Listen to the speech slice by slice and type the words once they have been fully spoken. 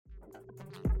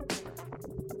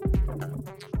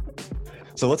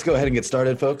So let's go ahead and get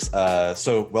started, folks.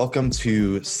 So welcome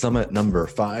to summit number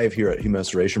 5 here at Human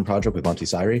Restoration Project with Monty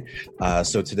Syrie.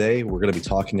 So today we're going to be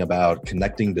talking about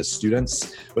connecting to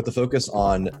students with the focus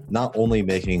on not only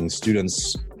making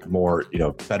students more,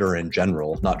 better in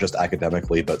general, not just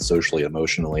academically, but socially,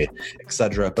 emotionally,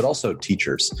 etc., but also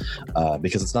teachers,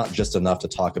 because it's not just enough to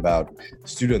talk about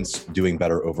students doing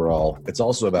better overall. It's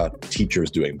also about teachers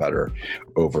doing better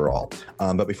overall.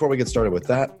 But before we get started with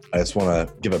that, I just want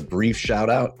to give a brief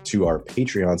shout out to our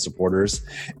Patreon supporters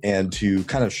and to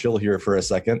kind of chill here for a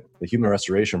second. The Human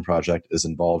Restoration Project is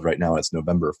involved right now in its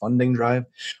November funding drive.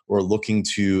 We're looking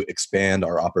to expand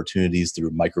our opportunities through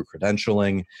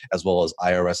micro-credentialing as well as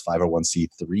IRS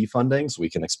 501c3 funding so we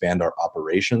can expand our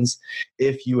operations.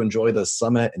 If you enjoy this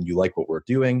summit and you like what we're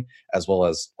doing, as well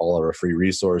as all our free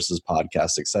resources,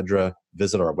 podcasts, etc.,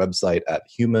 visit our website at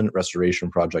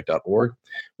humanrestorationproject.org.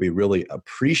 We really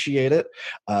appreciate it.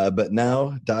 But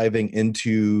now diving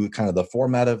into kind of the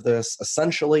format of this,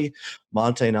 essentially,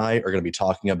 Monte and I are going to be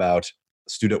talking about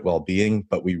student well-being,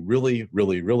 but we really,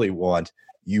 really, really want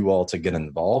you all to get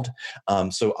involved.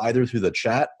 So either through the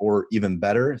chat or even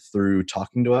better through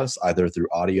talking to us, either through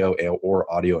audio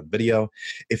or audio and video.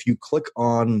 If you click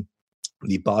on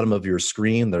the bottom of your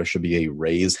screen, there should be a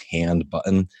raise hand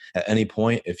button at any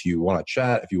point. If you want to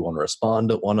chat, if you want to respond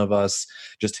to one of us,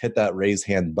 just hit that raise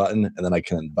hand button and then I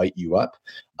can invite you up.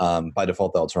 By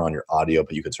default, that'll turn on your audio,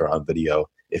 but you can turn on video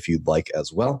if you'd like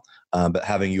as well. But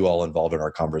having you all involved in our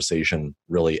conversation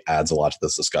really adds a lot to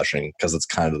this discussion because it's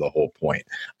kind of the whole point.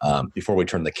 Before we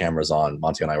turn the cameras on,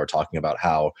 Monty and I were talking about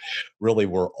how really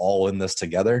we're all in this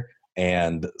together.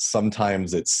 And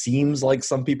sometimes it seems like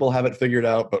some people have it figured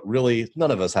out, but really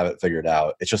none of us have it figured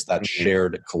out. It's just that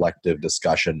shared collective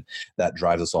discussion that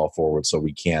drives us all forward so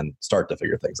we can start to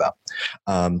figure things out.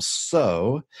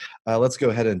 So let's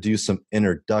go ahead and do some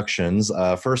introductions.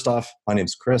 First off, my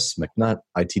name's Chris McNutt.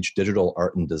 I teach digital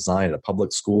art and design at a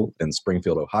public school in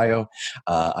Springfield, Ohio.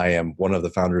 I am one of the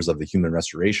founders of the Human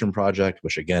Restoration Project,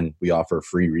 which again, we offer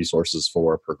free resources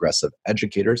for progressive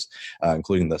educators,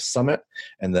 including the summit.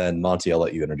 And then Monty, I'll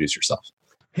let you introduce yourself.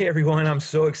 Hey, everyone. I'm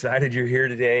so excited you're here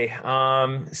today.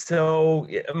 So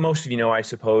most of you know, I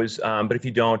suppose, but if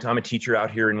you don't, I'm a teacher out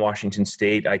here in Washington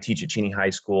State. I teach at Cheney High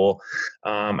School.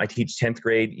 I teach 10th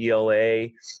grade ELA.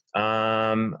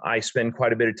 I spend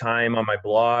quite a bit of time on my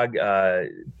blog,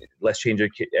 Let's Change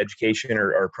Education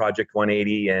or Project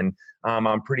 180. And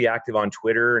I'm pretty active on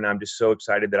Twitter, and I'm just so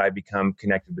excited that I've become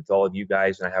connected with all of you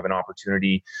guys. And I have an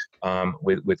opportunity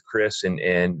with Chris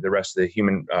and the rest of the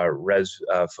Human Res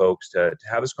folks to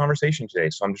have this conversation today.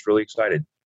 So I'm just really excited.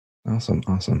 Awesome.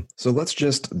 So let's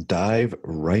just dive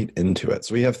right into it.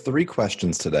 So we have 3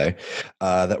 questions today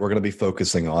that we're going to be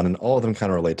focusing on, and all of them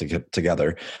kind of relate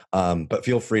together. But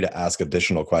feel free to ask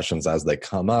additional questions as they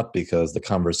come up because the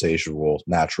conversation will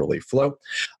naturally flow.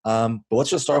 But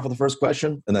let's just start off with the first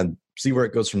question and then see where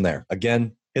it goes from there.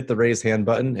 Again, hit the raise hand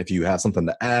button if you have something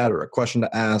to add or a question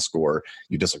to ask or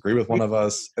you disagree with one of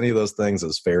us. Any of those things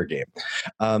is fair game.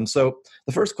 So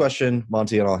the first question,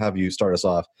 Monty, and I'll have you start us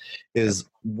off, is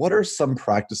what are some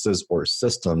practices or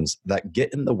systems that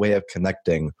get in the way of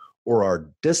connecting or are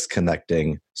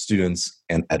disconnecting students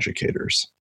and educators?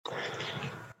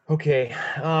 Okay.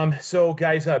 So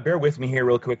guys, bear with me here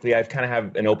real quickly. I kind of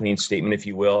have an opening statement, if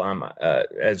you will.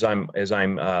 As I'm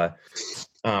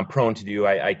prone to do,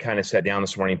 I kind of sat down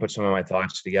this morning and put some of my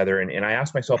thoughts together, and I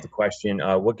asked myself the question,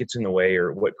 what gets in the way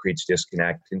or what creates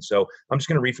disconnect? And so I'm just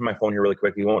going to read from my phone here really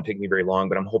quickly. It won't take me very long,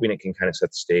 but I'm hoping it can kind of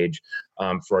set the stage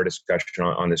for our discussion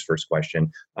on this first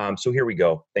question. So here we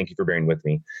go. Thank you for bearing with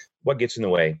me. What gets in the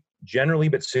way? Generally,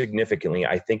 but significantly,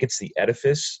 I think it's the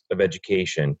edifice of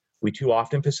education. We too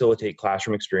often facilitate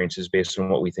classroom experiences based on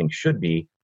what we think should be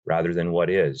rather than what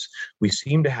is. We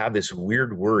seem to have this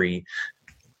weird worry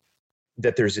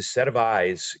that there's a set of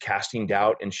eyes casting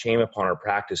doubt and shame upon our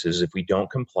practices if we don't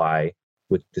comply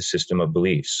with the system of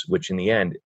beliefs, which in the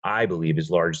end, I believe is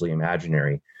largely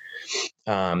imaginary.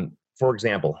 For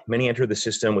example, many enter the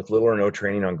system with little or no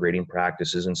training on grading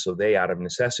practices, and so they, out of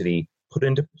necessity, put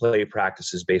into play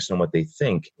practices based on what they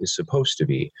think is supposed to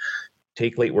be.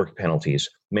 Take late work penalties.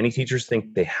 Many teachers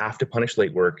think they have to punish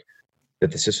late work, that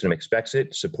the system expects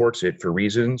it, supports it for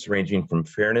reasons ranging from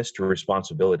fairness to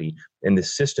responsibility. And the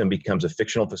system becomes a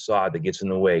fictional facade that gets in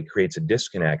the way, creates a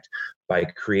disconnect by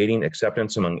creating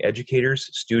acceptance among educators,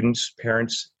 students,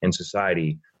 parents, and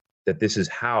society that this is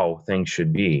how things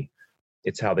should be.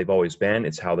 It's how they've always been.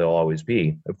 It's how they'll always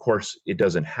be. Of course, it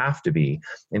doesn't have to be.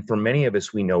 And for many of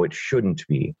us, we know it shouldn't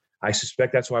be. I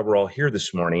suspect that's why we're all here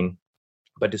this morning,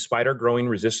 But despite our growing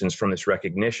resistance from this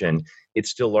recognition, it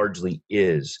still largely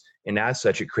is. And as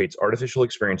such, it creates artificial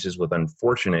experiences with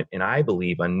unfortunate and, I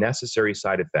believe, unnecessary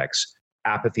side effects: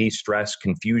 apathy, stress,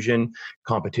 confusion,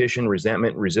 competition,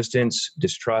 resentment, resistance,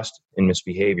 distrust, and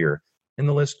misbehavior. And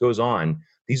the list goes on.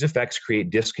 These effects create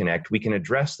disconnect. We can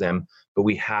address them, but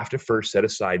we have to first set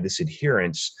aside this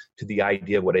adherence to the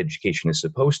idea of what education is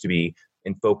supposed to be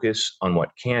and focus on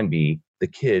what can be. The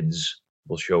kids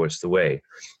will show us the way.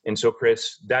 And so,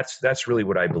 Chris, that's really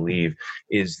what I believe,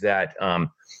 is that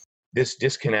this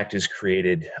disconnect is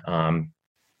created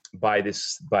by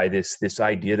this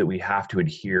idea that we have to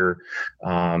adhere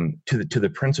to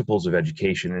the principles of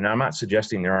education. And I'm not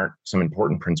suggesting there aren't some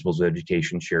important principles of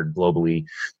education shared globally,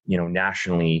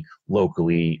 nationally,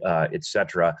 locally,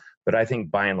 etc. But I think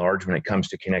by and large, when it comes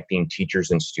to connecting teachers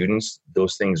and students,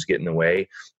 those things get in the way.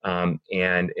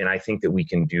 And I think that we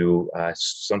can do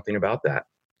something about that.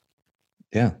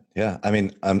 Yeah. I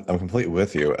mean, I'm completely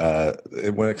with you.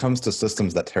 When it comes to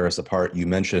systems that tear us apart, you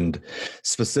mentioned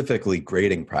specifically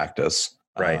grading practice.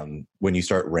 Right. When you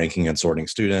start ranking and sorting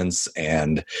students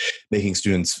and making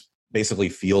students basically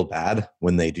feel bad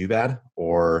when they do bad,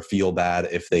 or feel bad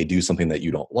if they do something that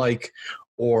you don't like,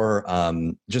 or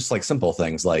just like simple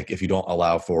things like if you don't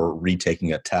allow for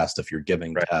retaking a test, if you're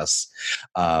giving right. tests,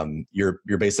 you're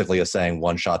basically saying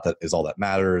one shot that is all that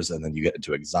matters, and then you get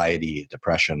into anxiety,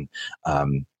 depression,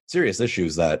 serious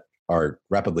issues that are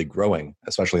rapidly growing,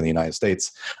 especially in the United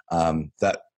States,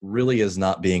 that really is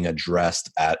not being addressed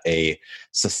at a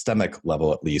systemic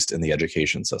level, at least in the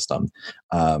education system.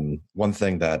 One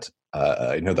thing that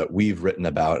I know that we've written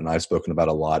about and I've spoken about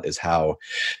a lot is how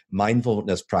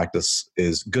mindfulness practice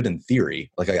is good in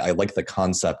theory. Like I like the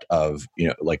concept of,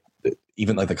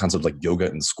 even like the concept of like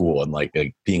yoga in school and like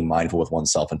being mindful with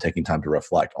oneself and taking time to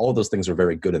reflect. All of those things are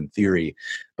very good in theory,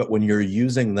 but when you're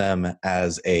using them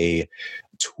as a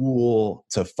tool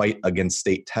to fight against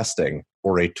state testing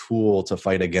or a tool to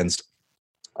fight against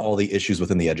all the issues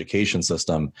within the education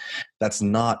system, that's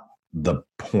not the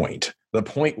point. The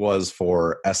point was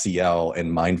for SEL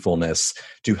and mindfulness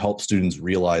to help students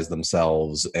realize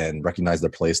themselves and recognize the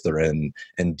place they're in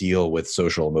and deal with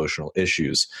social emotional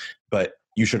issues. But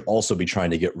you should also be trying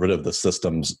to get rid of the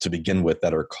systems to begin with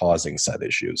that are causing said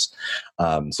issues.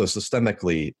 So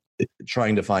systemically,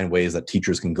 trying to find ways that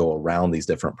teachers can go around these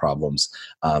different problems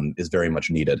is very much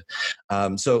needed.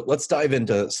 So let's dive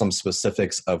into some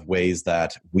specifics of ways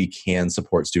that we can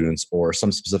support students, or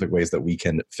some specific ways that we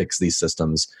can fix these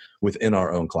systems within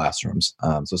our own classrooms.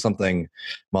 So something,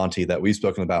 Monty, that we've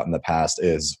spoken about in the past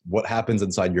is what happens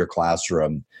inside your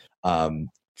classroom.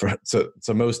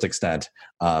 To most extent,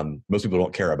 most people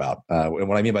don't care about. And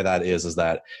what I mean by that is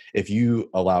that if you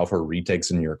allow for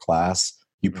retakes in your class,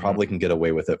 you probably can get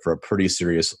away with it for a pretty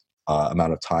serious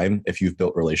amount of time if you've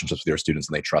built relationships with your students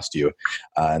and they trust you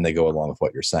and they go along with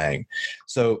what you're saying.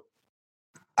 So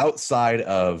outside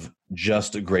of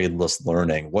just gradeless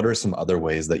learning, what are some other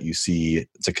ways that you see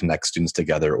to connect students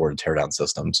together or to tear down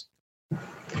systems?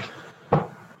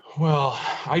 Well,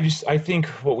 I think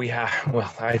what we have.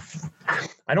 Well,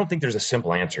 I don't think there's a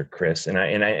simple answer, Chris, and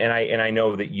I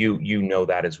know that you know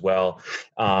that as well.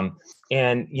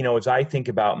 And as I think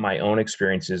about my own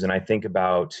experiences, and I think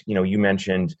about you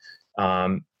mentioned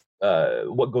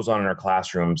what goes on in our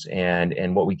classrooms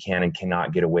and what we can and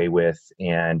cannot get away with,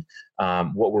 and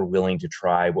what we're willing to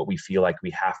try, what we feel like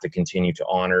we have to continue to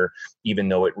honor, even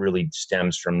though it really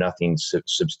stems from nothing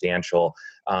substantial.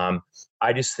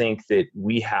 I just think that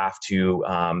we have to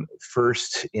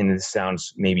first, and this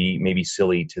sounds maybe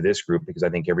silly to this group, because I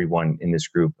think everyone in this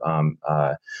group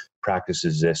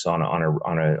practices this on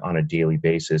a daily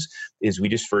basis, is we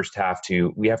just first have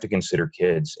to consider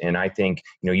kids. And I think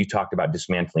you talked about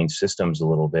dismantling systems a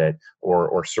little bit,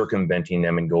 or circumventing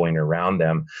them and going around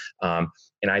them.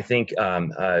 And I think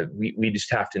we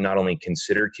just have to not only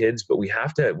consider kids, but we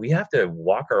have to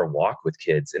walk our walk with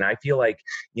kids. And I feel like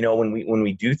when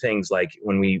we do things like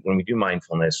when we do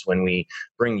mindfulness, when we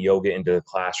bring yoga into the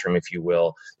classroom, if you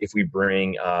will, if we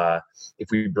bring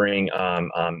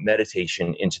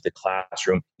meditation into the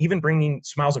classroom, even bringing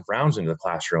smiles and frowns into the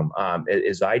classroom,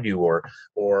 as I do, or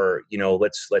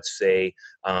let's say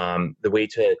the way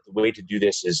to do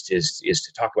this is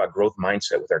to talk about growth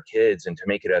mindset with our kids and to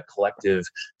make it a collective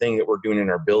thing that we're doing in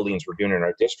our buildings, we're doing in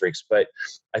our districts. But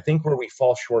I think where we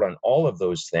fall short on all of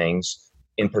those things,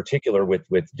 in particular with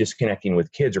disconnecting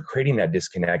with kids or creating that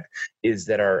disconnect, is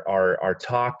that our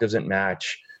talk doesn't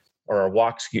match or our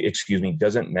walk, excuse me,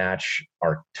 doesn't match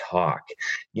our talk.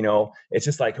 It's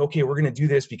just like, okay, we're going to do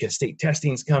this because state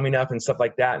testing's coming up and stuff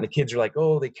like that. And the kids are like,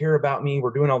 oh, they care about me.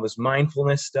 We're doing all this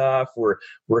mindfulness stuff.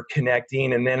 We're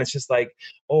connecting. And then it's just like,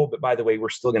 oh, but by the way, we're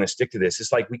still going to stick to this.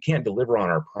 It's like, we can't deliver on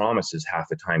our promises half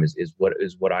the time is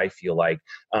what I feel like.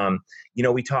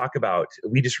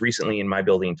 We just recently in my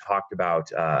building talked about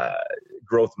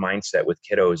growth mindset with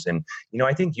kiddos. And,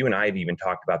 I think you and I have even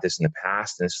talked about this in the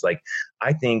past. And it's like,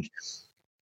 I think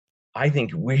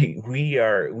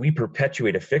we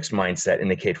perpetuate a fixed mindset in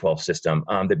the K-12 system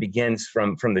that begins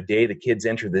from the day the kids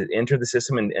enter the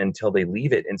system until they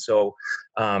leave it. And so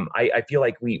I feel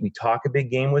like we talk a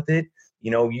big game with it.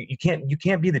 You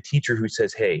can't be the teacher who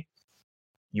says, hey,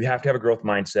 you have to have a growth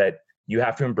mindset. You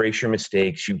have to embrace your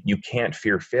mistakes. You can't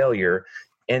fear failure,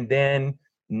 and then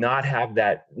not have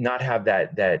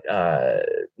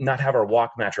our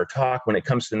walk match our talk when it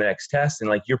comes to the next test. And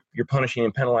like you're punishing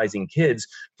and penalizing kids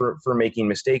for making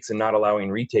mistakes and not allowing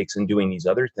retakes and doing these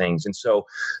other things. And so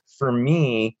for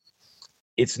me,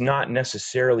 it's not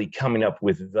necessarily coming up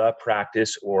with the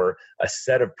practice or a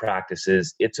set of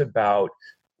practices. It's about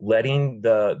letting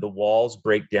the walls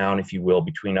break down, if you will,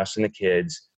 between us and the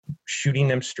kids, shooting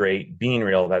them straight, being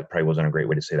real. That probably wasn't a great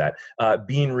way to say that.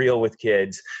 Being real with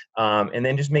kids, and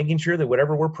then just making sure that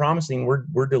whatever we're promising,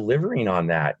 we're delivering on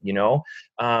that.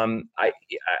 I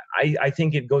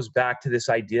think it goes back to this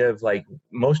idea of like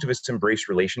most of us embrace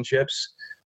relationships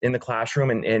in the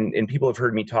classroom, and people have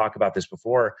heard me talk about this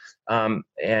before.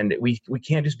 And we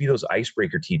can't just be those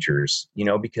icebreaker teachers,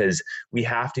 because we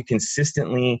have to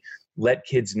consistently let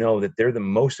kids know that they're the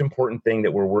most important thing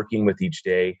that we're working with each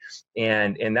day.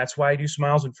 And that's why I do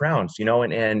Smiles and Frowns,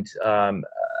 and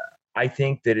I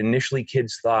think that initially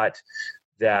kids thought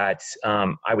that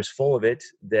I was full of it,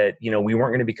 that, we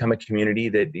weren't going to become a community,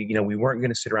 that, we weren't going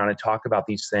to sit around and talk about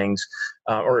these things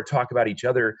or talk about each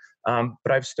other. But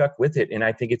I've stuck with it. And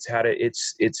I think it's had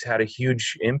a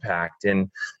huge impact. And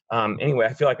anyway,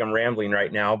 I feel like I'm rambling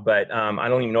right now, but I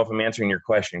don't even know if I'm answering your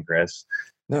question, Chris.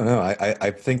 No,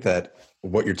 I think that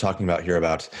what you're talking about here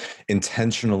about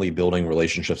intentionally building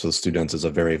relationships with students is a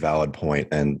very valid point.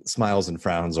 And Smiles and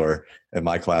Frowns, or in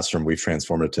my classroom, we've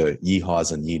transformed it to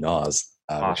yeehaws and yee-naws,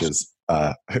 Awesome. Which is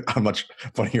a much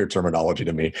funnier terminology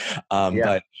to me.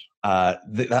 But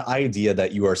the idea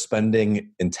that you are spending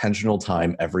intentional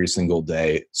time every single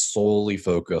day solely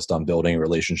focused on building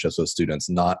relationships with students,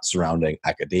 not surrounding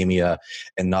academia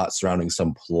and not surrounding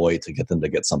some ploy to get them to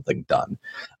get something done.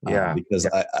 Because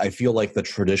I feel like the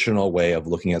traditional way of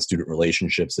looking at student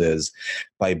relationships is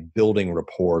by building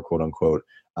rapport, quote unquote,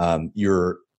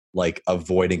 you're like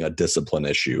avoiding a discipline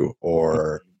issue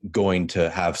or going to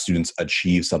have students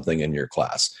achieve something in your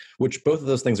class, which both of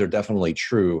those things are definitely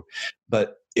true.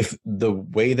 But if the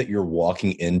way that you're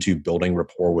walking into building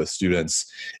rapport with students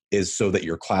is so that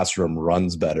your classroom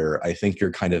runs better, I think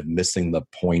you're kind of missing the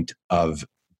point of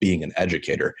being an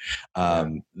educator.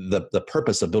 The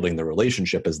purpose of building the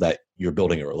relationship is that you're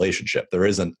building a relationship. There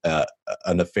isn't a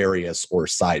nefarious or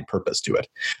side purpose to it.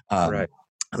 Right.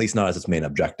 At least not as its main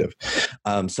objective.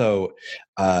 I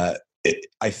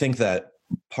think that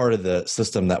part of the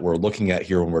system that we're looking at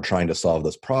here when we're trying to solve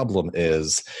this problem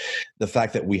is the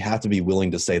fact that we have to be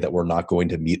willing to say that we're not going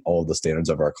to meet all of the standards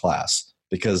of our class.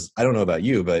 Because I don't know about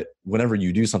you, but whenever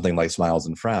you do something like Smiles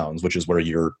and Frowns, which is where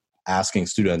you're asking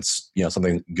students,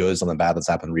 something good, something bad that's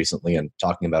happened recently and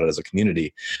talking about it as a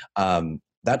community,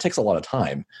 that takes a lot of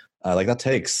time. That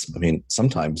takes,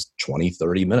 sometimes 20,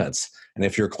 30 minutes. And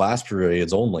if your class period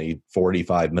is only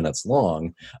 45 minutes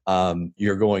long,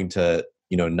 you're going to,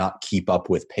 not keep up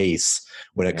with pace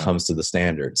when it comes to the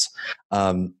standards.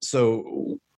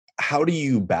 So how do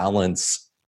you balance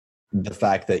the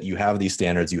fact that you have these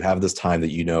standards, you have this time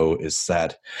that is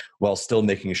set, while still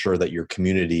making sure that your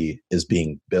community is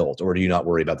being built? Or do you not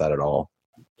worry about that at all?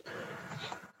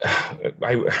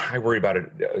 I worry about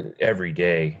it every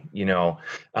day,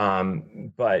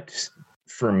 but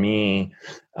for me,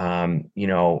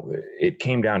 it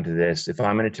came down to this. If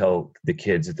I'm going to tell the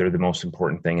kids that they're the most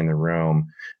important thing in the room,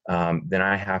 then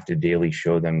I have to daily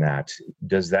show them that.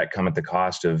 Does that come at the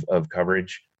cost of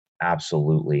coverage?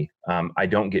 Absolutely. I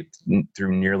don't get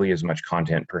through nearly as much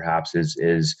content perhaps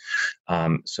as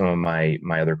some of my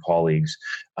other colleagues.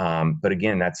 But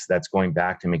again, that's going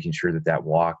back to making sure that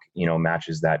walk,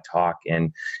 matches that talk.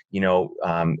 And,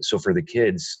 so for the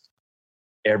kids,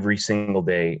 every single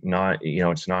day,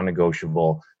 it's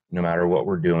non-negotiable. No matter what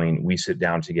we're doing, we sit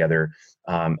down together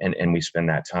and we spend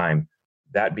that time.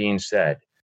 That being said,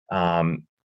 some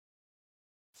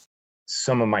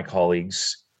of my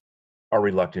colleagues are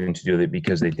reluctant to do it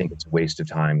because they think it's a waste of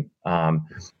time.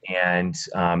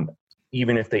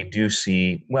 even if they do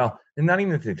see, well, and not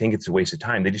even if they think it's a waste of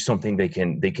time, they just don't think they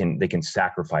can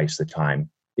sacrifice the time,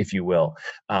 if you will.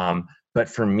 But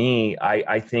for me,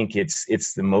 I think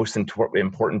it's the most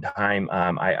important time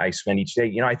I spend each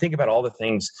day. I think about all the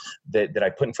things that I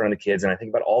put in front of the kids, and I think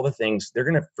about all the things they're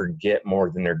going to forget more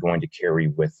than they're going to carry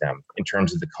with them in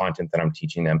terms of the content that I'm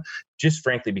teaching them. Just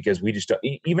frankly, because we just don't,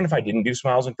 even if I didn't do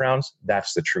Smiles and Frowns,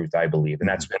 that's the truth, I believe. And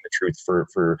that's been the truth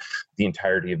for the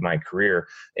entirety of my career.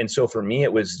 And so for me,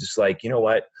 it was just like, you know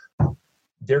what?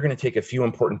 They're going to take a few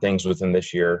important things with them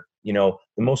this year. The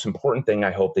most important thing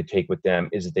I hope they take with them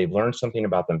is that they've learned something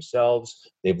about themselves.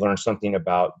 They've learned something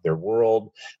about their world,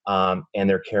 and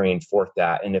they're carrying forth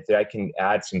that. And if I can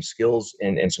add some skills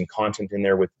and some content in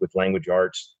there with language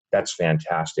arts, that's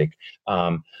fantastic.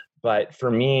 But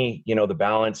for me, the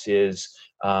balance is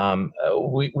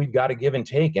we've got to give and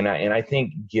take. And I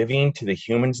think giving to the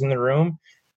humans in the room,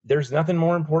 there's nothing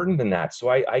more important than that. So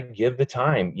I give the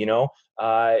time.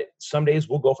 Some days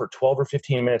we'll go for 12 or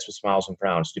 15 minutes with Smiles and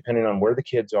Frowns, depending on where the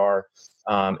kids are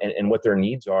and what their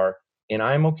needs are. And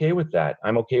I'm okay with that.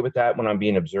 I'm okay with that when I'm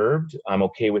being observed. I'm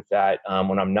okay with that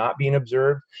when I'm not being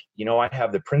observed. I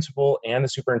have the principal and the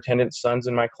superintendent's sons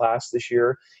in my class this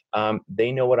year.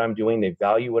 They know what I'm doing. They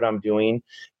value what I'm doing.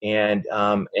 And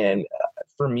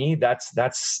for me,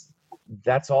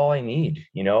 that's all I need,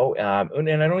 and I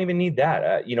don't even need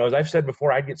that. As I've said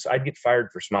before, I'd get fired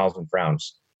for Smiles and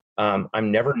Frowns.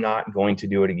 I'm never not going to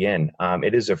do it again.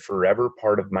 It is a forever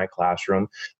part of my classroom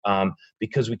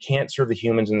because we can't serve the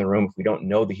humans in the room if we don't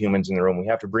know the humans in the room. We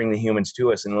have to bring the humans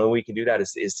to us. And the way we can do that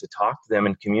is to talk to them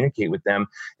and communicate with them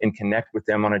and connect with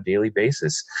them on a daily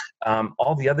basis.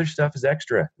 All the other stuff is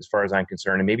extra as far as I'm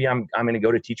concerned. And maybe I'm going to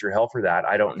go to teacher hell for that.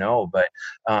 I don't know. But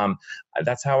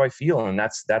that's how I feel. And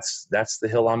that's the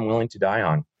hill I'm willing to die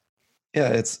on. Yeah,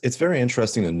 it's very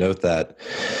interesting to note that.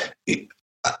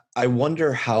 I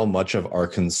wonder how much of our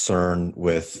concern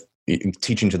with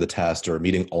teaching to the test or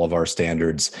meeting all of our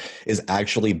standards is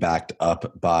actually backed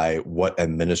up by what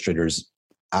administrators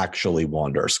actually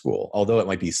want our school. Although it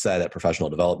might be said at professional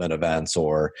development events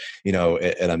or, in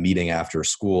a meeting after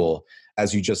school,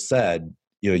 as you just said,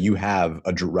 you have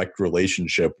a direct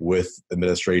relationship with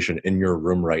administration in your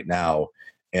room right now.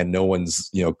 And no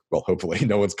one's, hopefully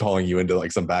no one's calling you into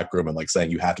like some back room and like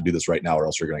saying you have to do this right now or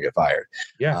else you're going to get fired.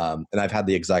 Yeah. And I've had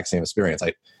the exact same experience.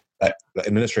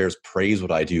 Administrators praise what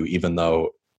I do, even though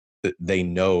they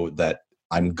know that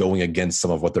I'm going against some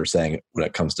of what they're saying when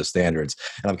it comes to standards.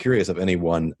 And I'm curious if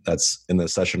anyone that's in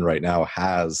this session right now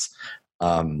has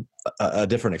a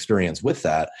different experience with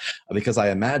that, because I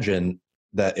imagine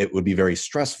that it would be very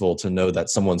stressful to know that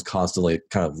someone's constantly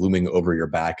kind of looming over your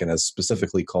back and has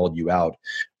specifically called you out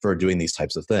for doing these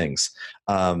types of things.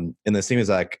 In the same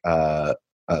exact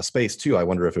space too, I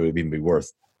wonder if it would even be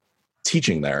worth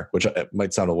teaching there, which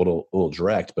might sound a little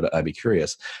direct, but I'd be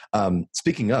curious.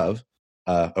 Speaking of,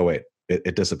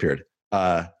 it disappeared.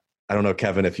 I don't know,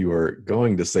 Kevin, if you were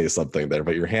going to say something there,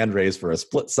 but your hand raised for a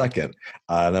split second.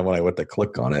 And then when I went to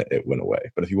click on it, it went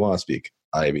away. But if you want to speak,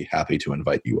 I'd be happy to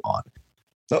invite you on.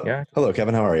 So, yeah. Hello,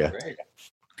 Kevin. How are you? Great.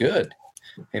 Good.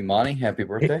 Hey, Monty, happy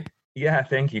birthday. Yeah,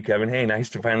 thank you, Kevin. Hey, nice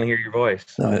to finally hear your voice.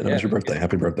 No, it was your birthday.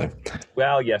 Happy birthday.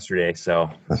 Well, yesterday, so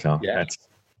yeah. That's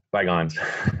bygones.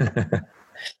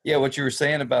 Yeah, what you were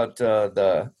saying about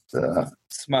the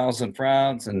Smiles and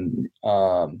Frowns and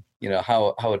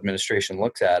how administration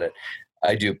looks at it.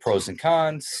 I do pros and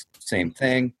cons, same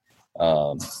thing,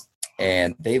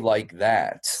 and they like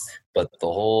that. But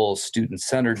the whole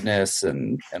student-centeredness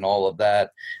and all of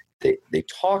that, they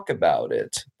talk about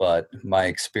it. But my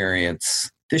experience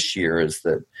this year is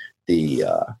that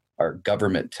our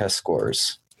government test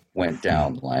scores went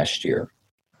down last year.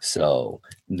 So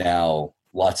now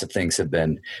lots of things have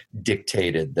been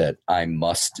dictated that I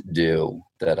must do,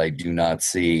 that I do not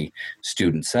see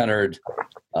student-centered,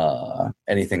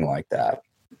 anything like that.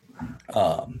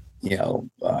 I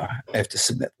have to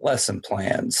submit lesson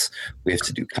plans. We have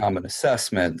to do common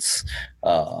assessments.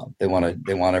 They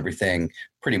want everything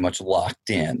pretty much locked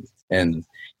in. And,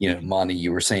 Monty,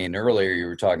 you were saying earlier, you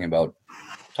were talking about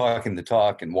talking the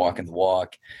talk and walking the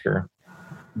walk. Sure.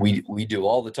 We do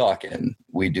all the talking.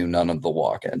 We do none of the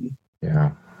walking.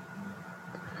 Yeah.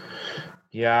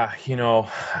 Yeah,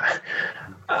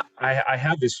 I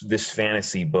have this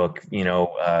fantasy book,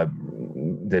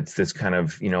 that's kind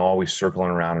of always circling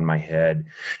around in my head,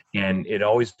 and it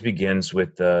always begins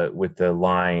with the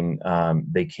line,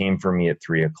 "They came for me at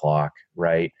 3:00,"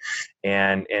 right?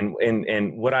 And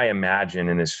what I imagine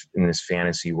in this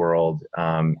fantasy world,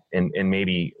 and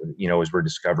maybe as we're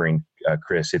discovering,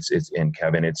 Chris, it's and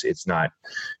Kevin, it's not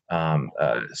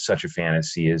such a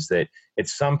fantasy, is that at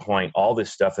some point, all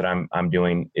this stuff that I'm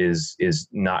doing is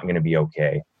not going to be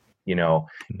okay, and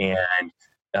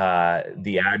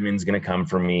the admin's going to come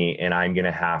for me, and I'm going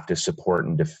to have to support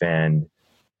and defend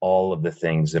all of the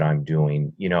things that I'm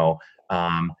doing,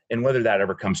 and whether that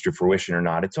ever comes to fruition or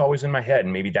not, it's always in my head.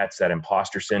 And maybe that's that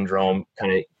imposter syndrome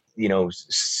kind of,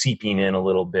 seeping in a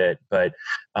little bit. But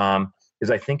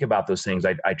as I think about those things,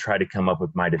 I try to come up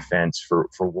with my defense for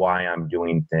why I'm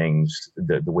doing things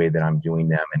the way that I'm doing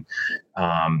them. And,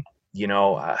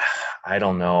 I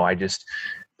don't know.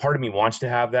 Part of me wants to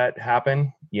have that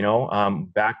happen.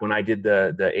 Back when I did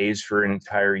the A's for an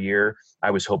entire year,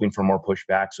 I was hoping for more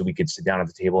pushback so we could sit down at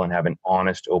the table and have an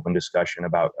honest, open discussion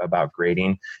about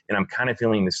grading. And I'm kind of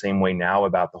feeling the same way now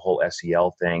about the whole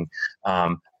SEL thing.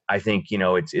 I think,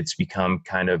 it's become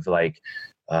kind of like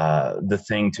the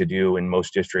thing to do in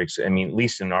most districts. I mean, at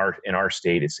least in our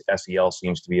state, SEL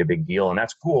seems to be a big deal, and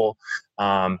that's cool.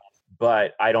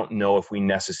 But I don't know if we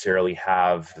necessarily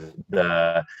have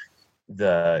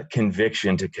the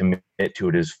conviction to commit to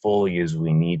it as fully as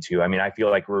we need to. I mean, I feel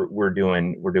like we're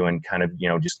doing kind of,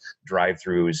 just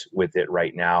drive-throughs with it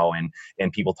right now. And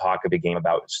people talk a big game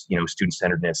about,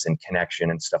 student-centeredness and connection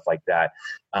and stuff like that.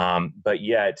 But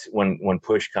yet when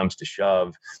push comes to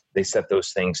shove, they set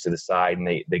those things to the side and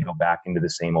they go back into the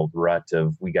same old rut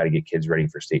of, we got to get kids ready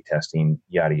for state testing,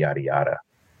 yada, yada, yada.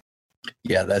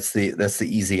 Yeah. That's the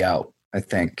easy out. I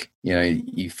think,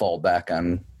 you fall back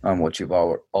on what you've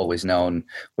always known,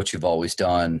 what you've always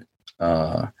done.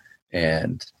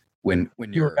 And when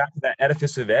you're back to that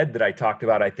edifice of ed that I talked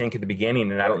about, I think at the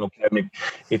beginning, and I don't know, Kevin,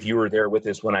 if you were there with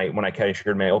us when I kind of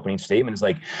shared my opening statement, is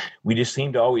like, we just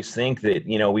seem to always think that,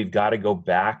 we've got to go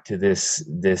back to this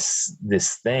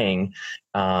thing.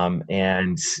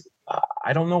 And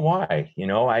I don't know why,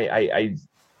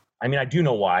 I mean, I do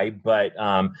know why, but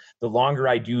the longer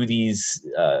I do these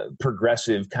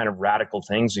progressive kind of radical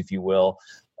things, if you will,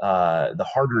 the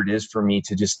harder it is for me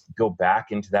to just go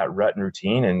back into that rut and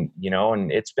routine. And,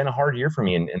 and it's been a hard year for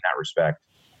me in that respect.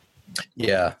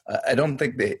 Yeah. I don't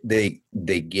think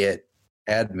they get,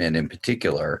 admin in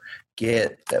particular,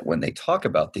 get that when they talk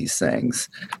about these things,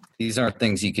 these aren't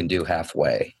things you can do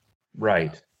halfway.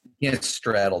 Right. You can't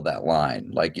straddle that line.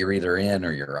 Like, you're either in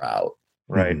or you're out.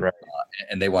 Right, right.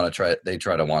 And they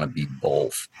try to want to be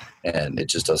both, and it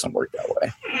just doesn't work that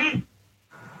way.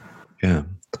 Yeah.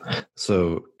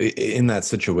 So in that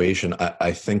situation,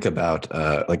 I think about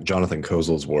like Jonathan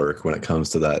Kozol's work when it comes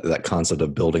to that concept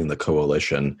of building the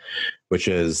coalition, which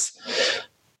is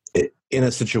in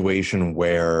a situation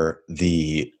where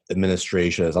the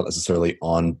administration is not necessarily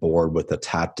on board with the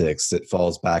tactics. It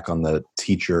falls back on the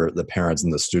teacher, the parents,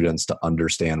 and the students to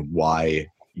understand why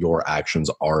your actions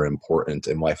are important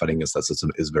and why fighting against that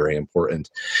system is very important.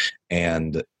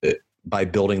 And by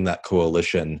building that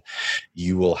coalition,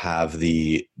 you will have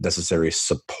the necessary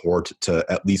support to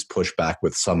at least push back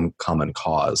with some common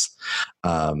cause.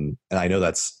 And I know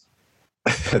that's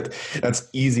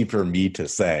easy for me to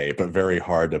say, but very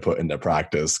hard to put into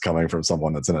practice coming from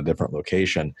someone that's in a different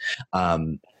location.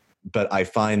 But I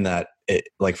find that,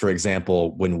 like, for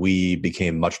example, when we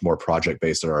became much more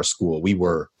project-based at our school, we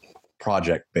were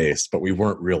project-based, but we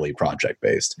weren't really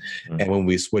project-based. Mm-hmm. And when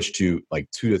we switched to like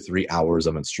 2 to 3 hours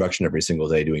of instruction every single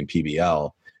day doing PBL,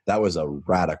 that was a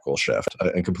radical shift,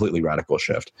 a completely radical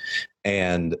shift.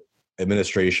 And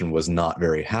administration was not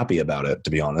very happy about it,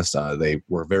 to be honest. They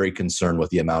were very concerned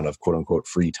with the amount of quote unquote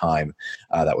free time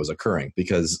that was occurring,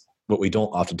 because what we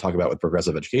don't often talk about with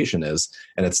progressive education is,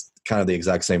 and it's kind of the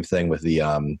exact same thing with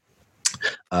the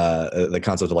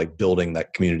concept of like building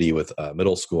that community with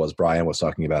middle school, as Brian was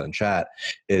talking about in chat,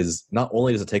 is not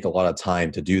only does it take a lot of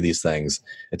time to do these things,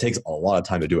 it takes a lot of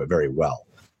time to do it very well.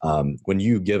 When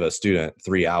you give a student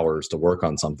 3 hours to work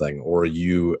on something, or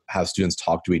you have students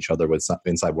talk to each other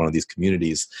inside one of these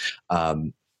communities,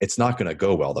 it's not going to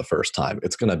go well the first time.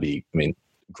 It's going to be,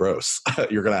 gross.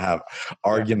 You're going to have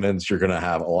arguments. You're going to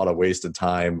have a lot of wasted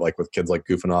time, like with kids like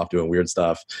goofing off, doing weird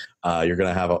stuff. You're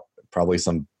going to have probably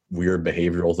some weird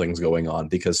behavioral things going on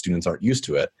because students aren't used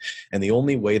to it. And the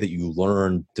only way that you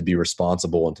learn to be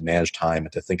responsible and to manage time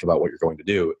and to think about what you're going to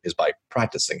do is by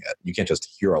practicing it. You can't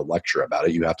just hear a lecture about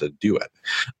it. You have to do it.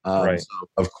 Right. So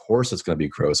of course it's going to be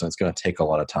gross and it's going to take a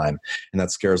lot of time, and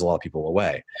that scares a lot of people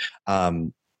away.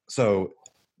 So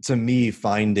to me,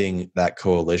 finding that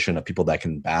coalition of people that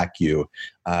can back you,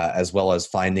 as well as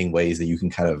finding ways that you can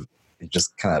kind of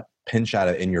pinch at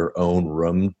it in your own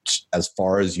room as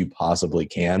far as you possibly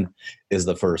can, is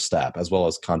the first step, as well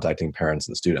as contacting parents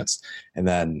and students. And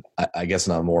then I guess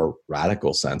in a more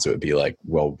radical sense, it would be like,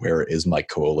 well, where is my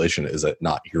coalition? Is it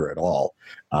not here at all?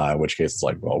 In which case it's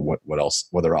like, well, what else?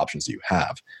 What other options do you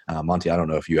have? Monty, I don't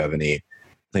know if you have any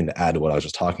thing to add to what I was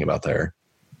just talking about there.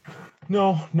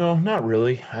 No, not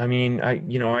really. I mean, I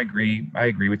agree. I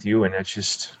agree with you. And it's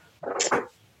just,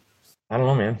 I don't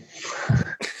know, man.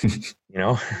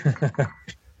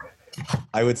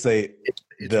 I would say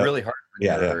it's really hard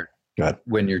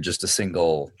when you're just the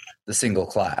single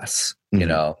class,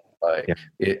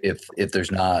 if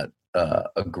there's not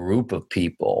a group of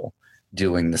people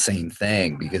doing the same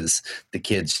thing, because the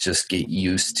kids just get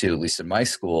used to, at least in my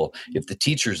school, if the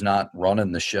teacher's not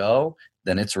running the show,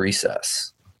 then it's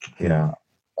recess. Yeah.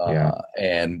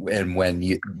 And when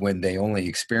they only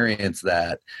experience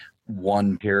that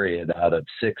one period out of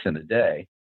 6 in a day,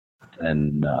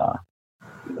 and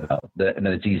then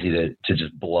it's easy to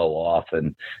just blow off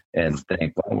and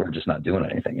think, well, we're just not doing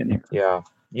anything in here. Yeah.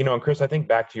 And Chris, I think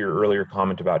back to your earlier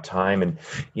comment about time, and,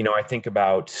 I think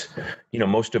about,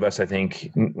 most of us, I think,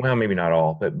 well, maybe not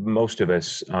all, but most of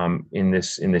us in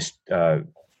this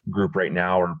group right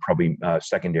now are probably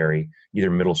secondary,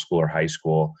 either middle school or high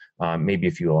school, maybe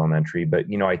a few elementary. But,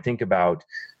 I think about,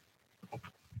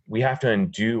 we have to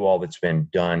undo all that's been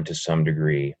done to some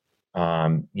degree.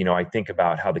 I think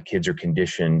about how the kids are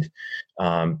conditioned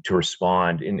to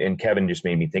respond, and Kevin just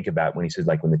made me think about when he says,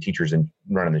 like, when the teacher's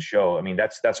running the show. I mean,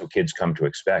 that's what kids come to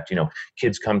expect.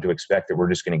 Kids come to expect that we're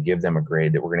just going to give them a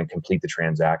grade, that we're going to complete the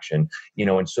transaction.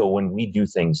 And so when we do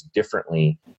things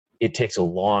differently, it takes a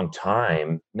long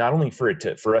time, not only for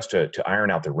us to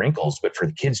iron out the wrinkles, but for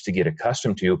the kids to get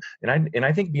accustomed to, and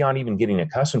I think beyond even getting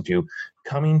accustomed to,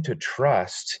 coming to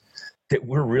trust that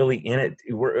we're really in it.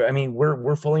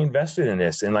 We're fully invested in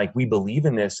this, and, like, we believe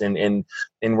in this, and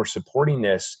we're supporting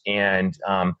this. And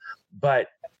but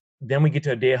then we get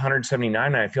to day 179,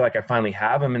 and I feel like I finally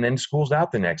have them, and then school's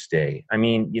out the next day. And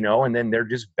then they're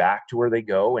just back to where they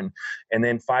go, and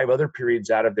then 5 other periods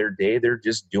out of their day, they're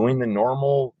just doing the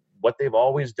normal, what they've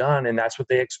always done, and that's what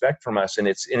they expect from us. And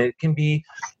it can be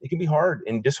hard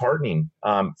and disheartening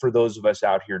for those of us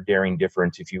out here daring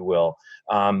different, if you will.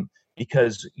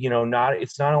 Because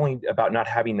it's not only about not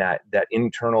having that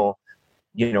internal,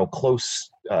 close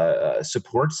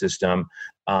support system.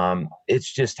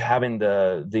 It's just having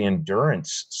the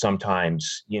endurance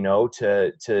sometimes,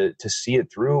 to see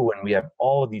it through when we have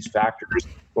all of these factors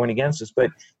going against us.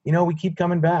 But we keep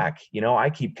coming back. I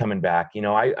keep coming back.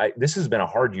 This has been a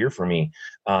hard year for me.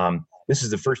 This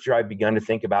is the first year I've begun to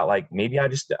think about, like, maybe I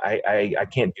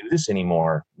can't do this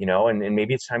anymore, and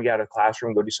maybe it's time to get out of the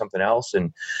classroom, go do something else.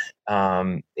 And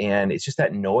it's just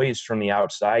that noise from the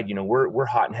outside. We're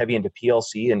hot and heavy into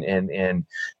PLC and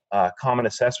common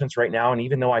assessments right now. And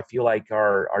even though I feel like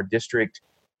our district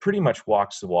pretty much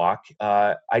walks the walk,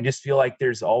 I just feel like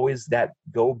there's always that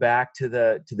go back to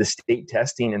the state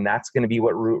testing, and that's going to be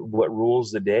what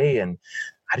rules the day. And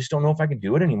I just don't know if I can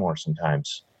do it anymore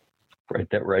sometimes.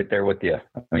 Right there with you.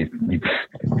 I mean,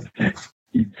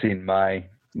 you've seen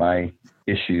my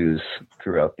issues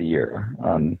throughout the year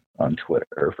on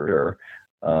Twitter, for sure.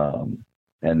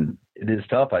 And it is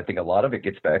tough. I think a lot of it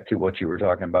gets back to what you were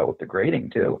talking about with the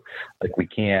grading too. Like, we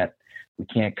can't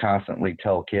constantly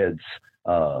tell kids,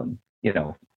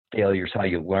 failure's how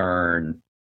you learn,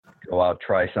 go out,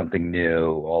 try something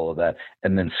new, all of that,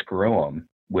 and then screw them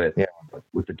with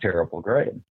a terrible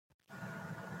grade.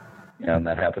 And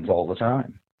that happens all the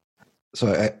time.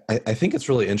 So I think it's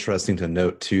really interesting to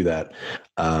note too that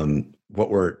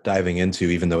what we're diving into,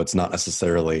 even though it's not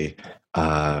necessarily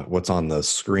what's on the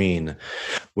screen,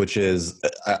 which is,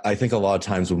 I think a lot of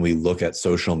times when we look at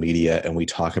social media and we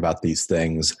talk about these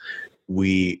things,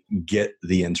 we get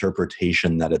the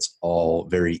interpretation that it's all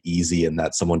very easy and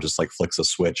that someone just, like, flicks a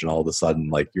switch and all of a sudden,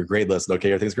 like, your grade list,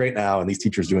 okay, everything's great now, and these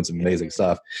teachers doing some amazing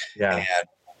stuff. Yeah. And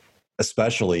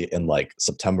especially in, like,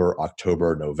 September,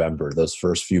 October, November, those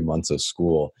first few months of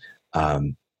school,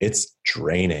 it's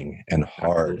draining and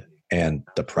hard and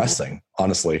depressing,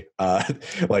 honestly.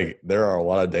 Like, there are a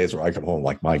lot of days where I come home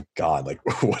like, my God, like,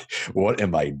 what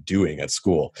am I doing at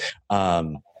school?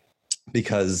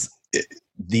 Because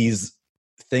these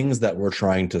things that we're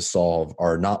trying to solve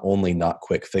are not only not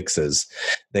quick fixes,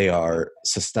 they are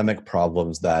systemic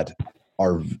problems that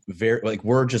are very, like,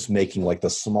 we're just making, like, the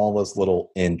smallest little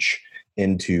inch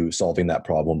into solving that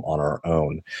problem on our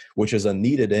own, which is a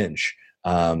needed inch,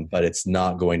 but it's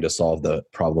not going to solve the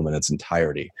problem in its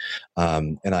entirety.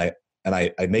 And I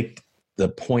make the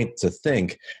point to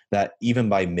think that even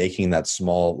by making that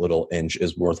small little inch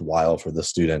is worthwhile for the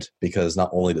student, because not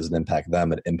only does it impact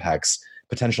them, it impacts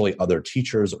potentially other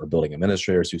teachers or building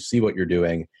administrators who see what you're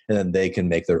doing, and then they can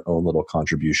make their own little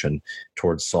contribution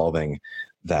towards solving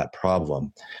that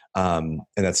problem. And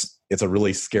it's a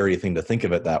really scary thing to think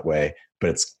of it that way, but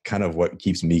it's kind of what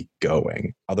keeps me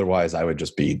going. Otherwise, I would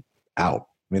just be out,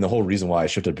 I mean, the whole reason why I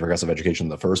shifted to progressive education in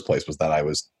the first place was that I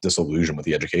was disillusioned with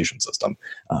the education system.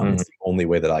 It's the only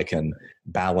way that I can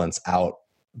balance out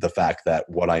the fact that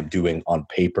what I'm doing on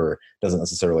paper doesn't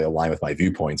necessarily align with my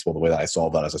viewpoints. Well, the way that I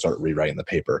solve that is I start rewriting the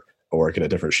paper or get a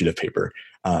different sheet of paper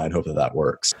and hope that that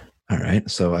works. All right.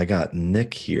 So I got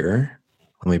Nick here.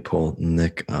 Let me pull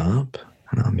Nick up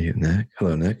and I'll mute Nick.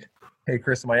 Hello, Nick. Hey,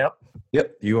 Chris, am I up?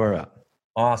 Yep, you are up.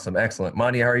 Awesome. Excellent.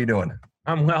 Monty, how are you doing?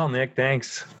 I'm well, Nick.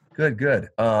 Thanks. Good.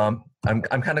 I'm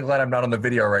kind of glad I'm not on the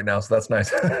video right now, so that's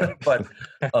nice. But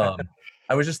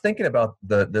I was just thinking about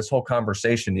this whole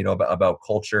conversation, about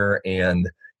culture and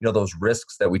those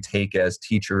risks that we take as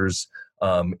teachers.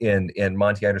 And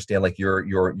Monty, I understand like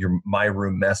your my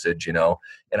room message, and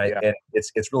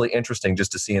it's really interesting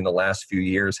just to see in the last few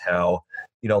years how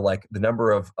like the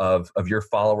number of your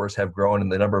followers have grown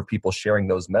and the number of people sharing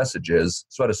those messages.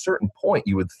 So at a certain point,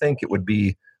 you would think it would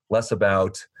be less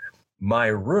about my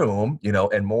room,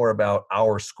 and more about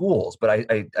our schools. But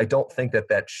I don't think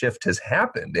that shift has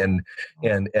happened. And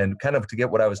kind of to get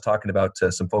what I was talking about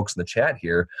to some folks in the chat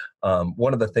here,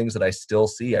 one of the things that I still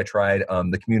see, I tried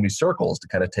the community circles to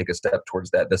kind of take a step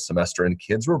towards that this semester, and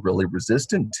kids were really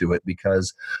resistant to it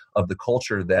because of the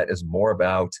culture that is more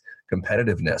about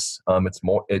competitiveness. It's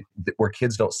more where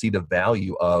kids don't see the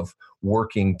value of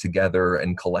working together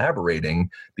and collaborating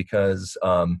because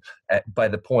by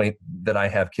the point that I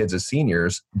have kids as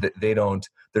seniors,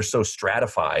 they're so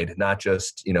stratified, not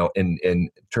just, in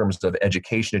terms of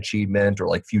education achievement or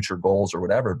like future goals or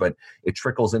whatever, but it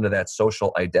trickles into that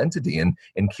social identity and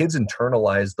kids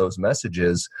internalize those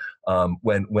messages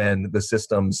when the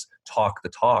systems talk the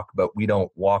talk, but we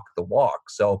don't walk the walk.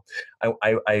 So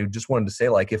I just wanted to say,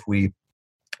 like, if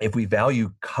we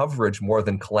value coverage more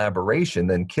than collaboration,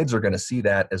 then kids are going to see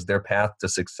that as their path to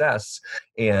success.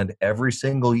 And every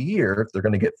single year, they're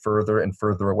going to get further and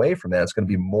further away from that. It's going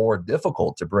to be more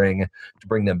difficult to bring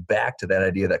them back to that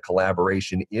idea that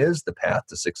collaboration is the path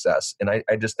to success. And I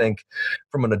just think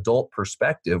from an adult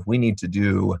perspective, we need to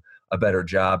do a better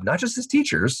job, not just as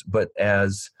teachers, but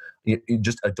as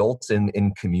just adults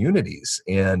in communities.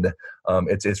 And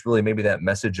it's really maybe that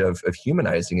message of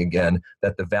humanizing again,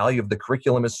 that the value of the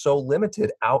curriculum is so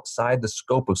limited outside the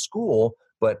scope of school,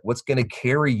 but what's going to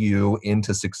carry you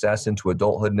into success, into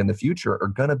adulthood and in the future are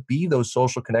going to be those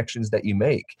social connections that you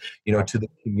make, to the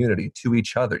community, to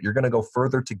each other. You're going to go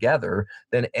further together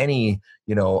than any,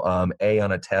 A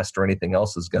on a test or anything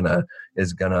else is gonna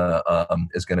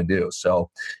do.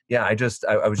 So yeah,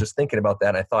 I was just thinking about that.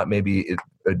 And I thought maybe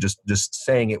just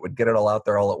saying it would get it all out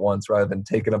there all at once rather than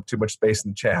taking up too much space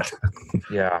in the chat.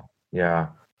 Yeah.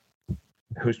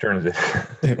 Whose turn is it?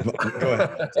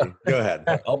 Go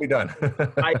ahead. I'll be done.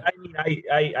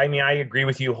 I mean, I agree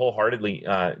with you wholeheartedly,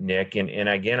 Nick. And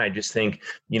again, I just think,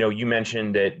 you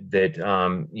mentioned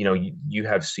that you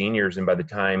have seniors, and by the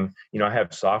time, I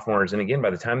have sophomores, and again,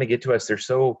 by the time they get to us,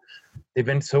 they've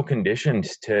been so conditioned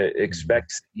to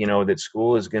expect, that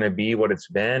school is going to be what it's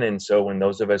been. And so when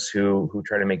those of us who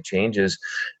try to make changes,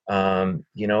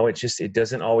 it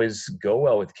doesn't always go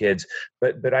well with kids.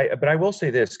 But I will say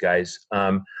this, guys.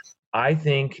 I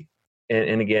think,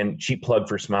 and again, cheap plug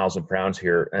for Smiles and Frowns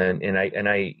here. And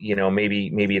I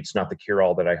maybe it's not the cure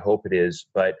all that I hope it is,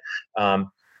 but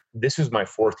this is my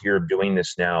fourth year of doing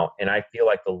this now. And I feel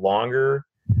like the longer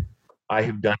I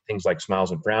have done things like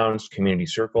Smiles and Frowns, Community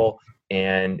Circle,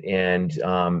 and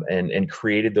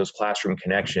created those classroom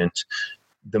connections,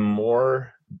 the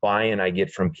more buy-in I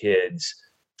get from kids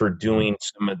for doing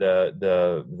some of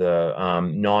the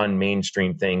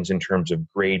non-mainstream things in terms of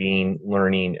grading,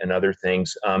 learning, and other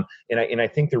things. And I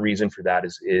think the reason for that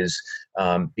is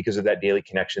because of that daily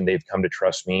connection. They've come to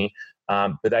trust me,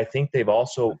 but I think they've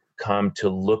also come to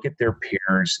look at their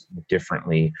peers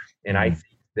differently. And I think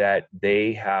that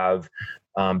they have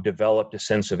developed a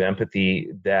sense of empathy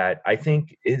that I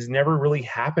think has never really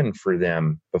happened for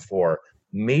them before.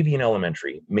 Maybe in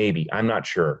elementary, maybe, I'm not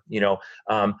sure,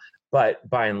 but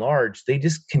by and large, they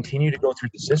just continue to go through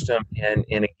the system. And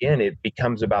again, it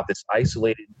becomes about this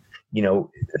isolated,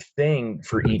 thing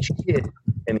for each kid.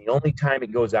 And the only time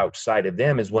it goes outside of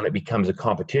them is when it becomes a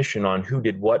competition on who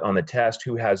did what on the test,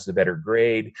 who has the better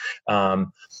grade,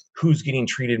 who's getting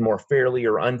treated more fairly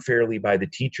or unfairly by the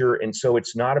teacher. And so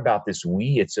it's not about this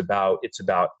we, it's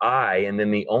about I. And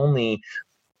then the only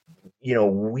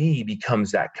we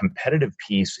becomes that competitive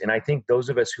piece. And I think those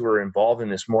of us who are involved in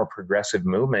this more progressive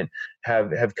movement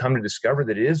have come to discover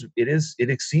that it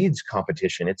exceeds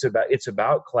competition. It's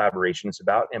about collaboration. It's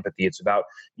about empathy. It's about,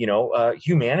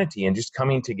 humanity and just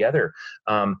coming together.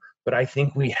 but I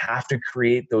think we have to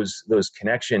create those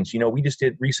connections. We just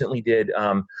recently did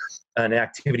an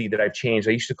activity that I've changed.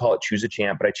 I used to call it Choose a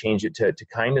Champ, but I changed it to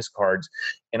kindness cards.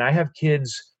 And I have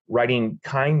kids writing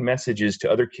kind messages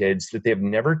to other kids that they have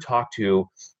never talked to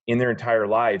in their entire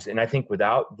lives. And I think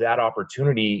without that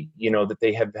opportunity, that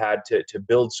they have had to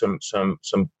build some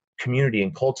community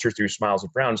and culture through Smiles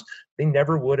and Frowns, they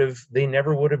never would have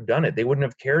done it. They wouldn't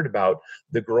have cared about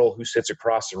the girl who sits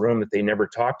across the room that they never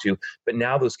talked to. But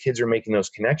now those kids are making those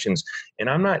connections. And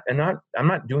I'm not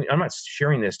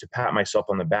sharing this to pat myself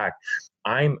on the back.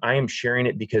 I am sharing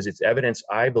it because it's evidence,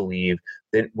 I believe,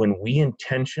 that when we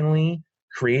intentionally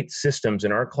create systems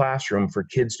in our classroom for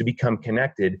kids to become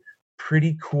connected,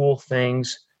 pretty cool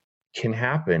things can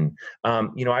happen.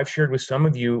 I've shared with some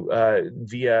of you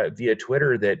via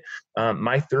Twitter that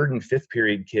my 3rd and 5th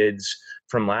period kids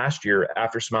from last year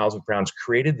after Smiles and Frowns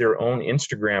created their own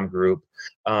Instagram group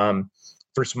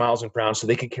for Smiles and Frowns so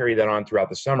they could carry that on throughout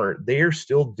the summer. They are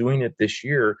still doing it this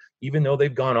year, even though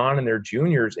they've gone on in their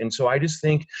juniors. And so I just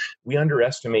think we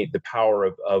underestimate the power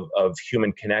of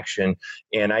human connection.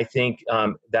 And I think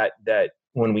that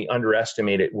when we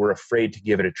underestimate it, we're afraid to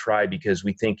give it a try because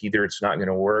we think either it's not going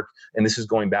to work. And this is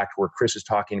going back to where Chris is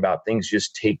talking about things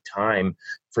just take time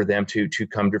for them to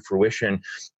come to fruition.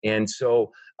 And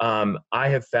so I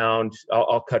have found,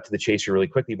 I'll cut to the chase here really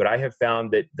quickly, but I have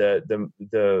found that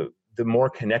the more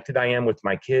connected I am with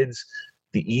my kids,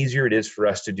 the easier it is for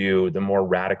us to do the more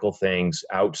radical things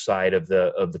outside of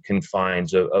the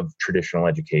confines of traditional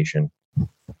education.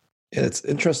 It's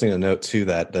interesting to note, too,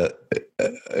 that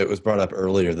it was brought up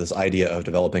earlier, this idea of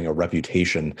developing a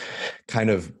reputation kind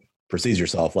of precedes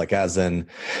yourself, like as in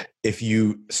if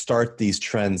you start these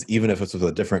trends, even if it's with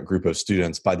a different group of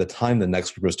students, by the time the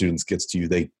next group of students gets to you,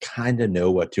 they kind of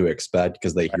know what to expect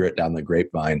because they hear it down the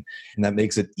grapevine. And that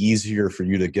makes it easier for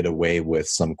you to get away with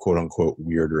some quote unquote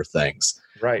weirder things.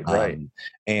 Right.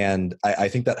 And I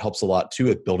think that helps a lot too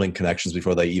with building connections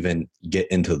before they even get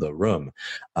into the room.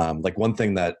 Like one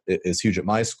thing that is huge at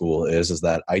my school is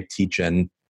that I teach in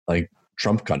like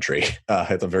Trump country.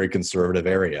 It's a very conservative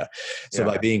area. So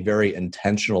by being very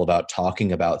intentional about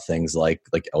talking about things like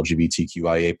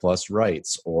LGBTQIA plus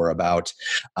rights, or about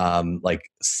like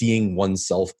seeing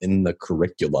oneself in the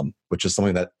curriculum, which is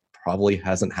something that probably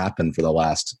hasn't happened for the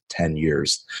last 10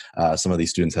 years. Some of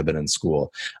these students have been in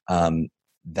school.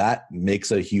 That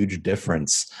makes a huge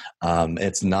difference.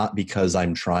 It's not because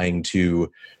I'm trying to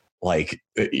like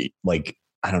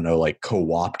I don't know, like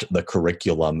co-opt the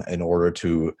curriculum in order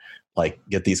to like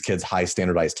get these kids high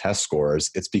standardized test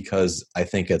scores. It's because I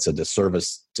think it's a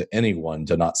disservice to anyone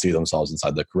to not see themselves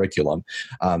inside the curriculum.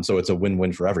 So it's a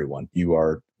win-win for everyone. You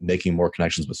are making more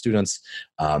connections with students.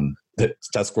 The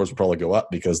test scores will probably go up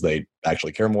because they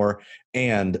actually care more.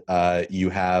 And you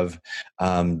have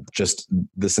just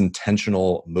this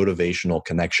intentional motivational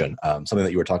connection. Something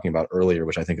that you were talking about earlier,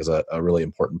 which I think is a really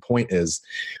important point, is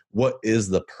what is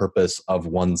the purpose of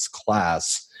one's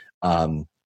class?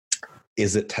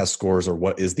 Is it test scores, or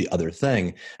what is the other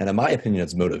thing? And in my opinion,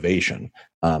 it's motivation,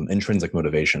 intrinsic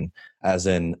motivation, as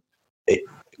in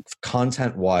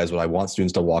content-wise, what I want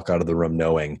students to walk out of the room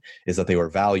knowing is that they were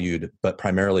valued, but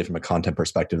primarily from a content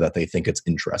perspective that they think it's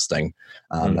interesting.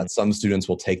 That some students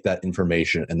will take that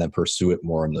information and then pursue it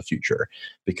more in the future.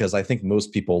 Because I think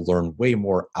most people learn way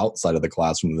more outside of the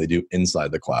classroom than they do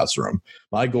inside the classroom.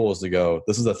 My goal is to go,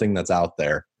 this is a thing that's out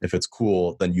there. If it's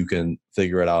cool, then you can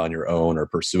figure it out on your own or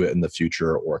pursue it in the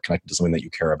future or connect it to something that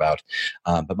you care about.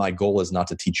 But my goal is not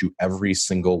to teach you every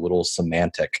single little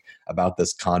semantic about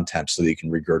this content so that you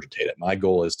can regurgitate it. My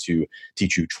goal is to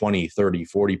teach you 20, 30,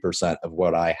 40% of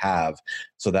what I have,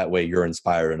 so that way you're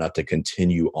inspired enough to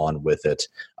continue on with it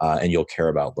and you'll care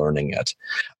about learning it.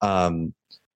 And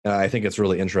I think it's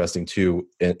really interesting too,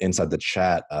 inside the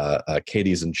chat,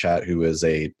 Katie's in chat, who is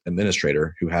a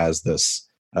administrator who has this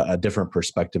a different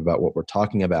perspective about what we're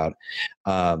talking about.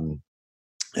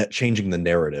 Changing the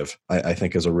narrative, I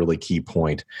think, is a really key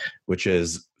point, which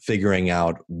is figuring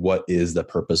out what is the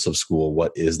purpose of school,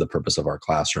 what is the purpose of our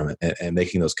classroom, and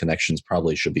making those connections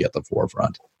probably should be at the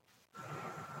forefront.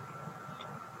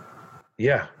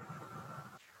 Yeah.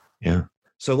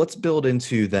 So let's build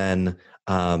into then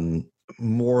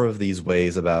more of these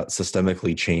ways about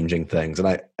systemically changing things.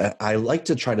 And I like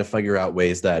to try to figure out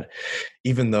ways that,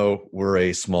 even though we're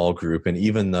a small group and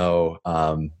even though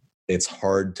it's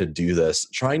hard to do this,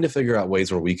 trying to figure out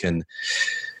ways where we can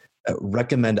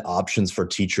recommend options for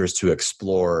teachers to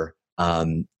explore,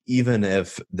 even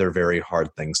if they're very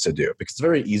hard things to do. Because it's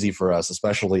very easy for us,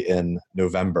 especially in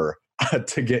November,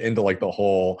 to get into like the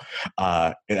whole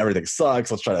and everything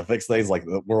sucks, let's try to fix things, like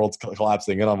the world's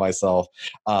collapsing in on myself.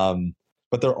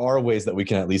 but there are ways that we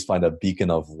can at least find a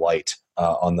beacon of light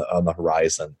on the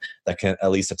horizon that can at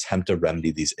least attempt to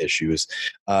remedy these issues.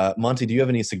 Monty, do you have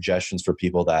any suggestions for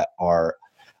people that are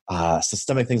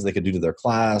systemic things they could do to their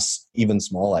class, even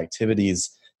small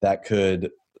activities that could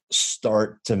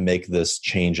start to make this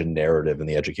change in narrative in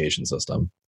the education system?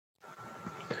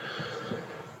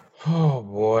 Oh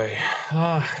boy,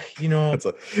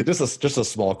 it's just a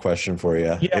small question for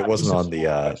you. Yeah, it wasn't on the.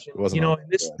 It wasn't.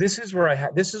 This is where I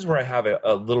have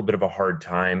a little bit of a hard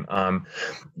time.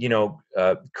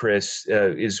 Chris,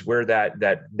 is where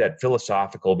that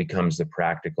philosophical becomes the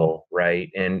practical, right?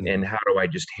 And how do I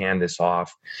just hand this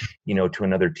off, to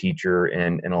another teacher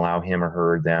and allow him or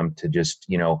her them to just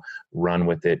run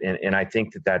with it? And I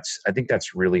think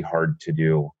that's really hard to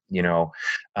do.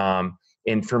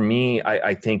 And for me,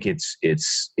 I think it's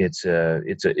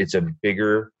a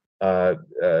bigger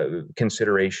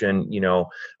consideration.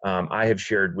 I have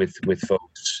shared with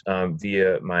folks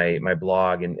via my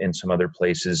blog and some other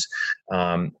places.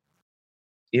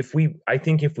 If we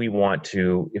want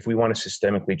to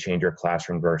systemically change our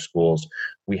classrooms or our schools,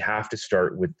 we have to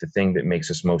start with the thing that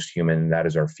makes us most human, and that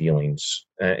is our feelings.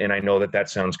 And I know that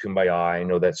sounds kumbaya. I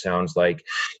know that sounds like,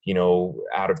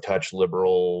 out of touch,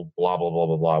 liberal, blah, blah, blah,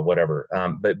 blah, blah, whatever.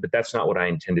 But that's not what I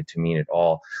intended to mean at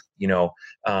all.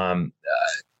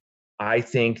 I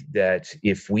think that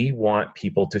if we want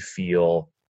people to feel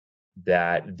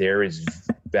that there is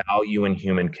value in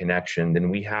human connection, then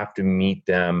we have to meet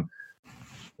them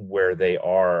where they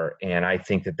are. And I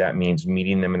think that means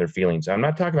meeting them in their feelings. I'm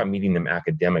not talking about meeting them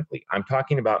academically. I'm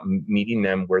talking about meeting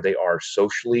them where they are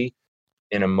socially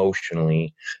and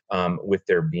emotionally, with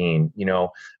their being.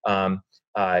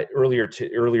 Earlier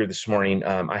this morning,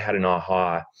 I had an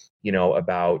aha,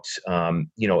 about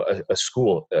a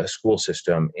school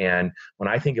system. And when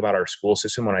I think about our school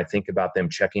system, when I think about them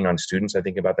checking on students, I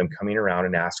think about them coming around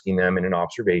and asking them in an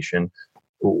observation,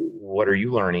 what are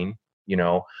you learning?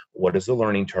 What is the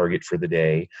learning target for the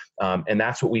day? And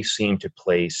that's what we seem to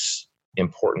place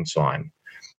importance on.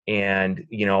 And,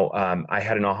 I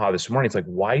had an aha this morning. It's like,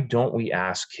 why don't we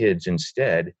ask kids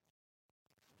instead,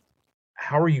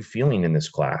 how are you feeling in this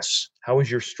class? How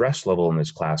is your stress level in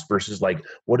this class versus like,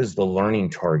 what is the learning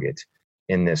target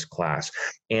in this class?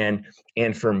 And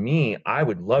for me, I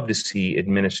would love to see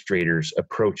administrators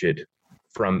approach it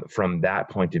from that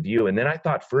point of view. And then I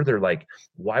thought further, like,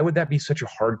 why would that be such a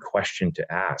hard question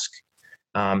to ask?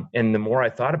 And the more I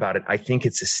thought about it, I think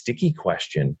it's a sticky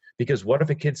question, because what if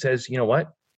a kid says, you know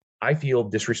what, I feel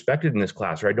disrespected in this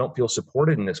class, or I don't feel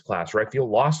supported in this class, or I feel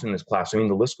lost in this class. I mean,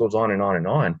 the list goes on and on and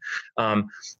on.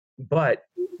 But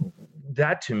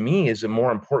that to me is a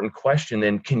more important question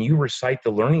than, can you recite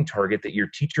the learning target that your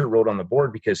teacher wrote on the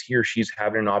board because he or she's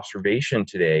having an observation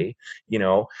today,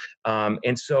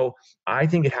 And so I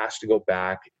think it has to go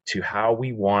back to how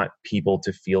we want people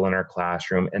to feel in our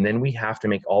classroom. And then we have to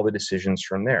make all the decisions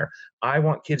from there. I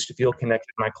want kids to feel connected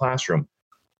in my classroom.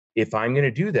 If I'm going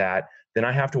to do that, then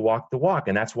I have to walk the walk.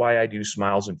 And that's why I do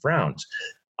Smiles and Frowns.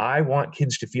 I want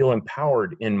kids to feel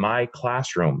empowered in my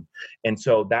classroom. And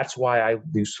so that's why I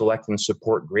do select and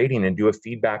support grading and do a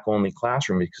feedback only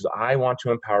classroom, because I want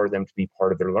to empower them to be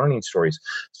part of their learning stories.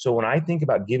 So when I think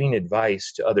about giving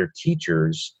advice to other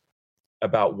teachers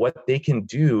about what they can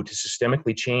do to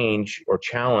systemically change or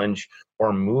challenge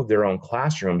or move their own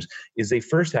classrooms, is they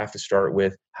first have to start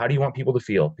with, how do you want people to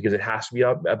feel? Because it has to be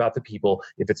about the people.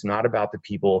 If it's not about the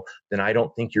people, then I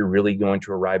don't think you're really going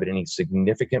to arrive at any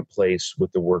significant place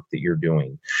with the work that you're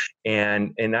doing.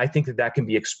 And I think that can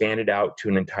be expanded out to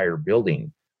an entire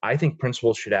building. I think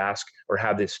principals should ask, or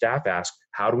have the staff ask,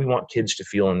 how do we want kids to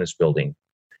feel in this building?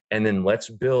 And then let's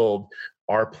build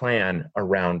our plan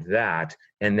around that,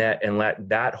 and let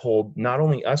that hold not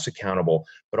only us accountable,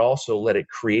 but also let it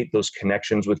create those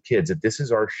connections with kids, that this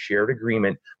is our shared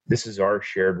agreement, this is our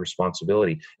shared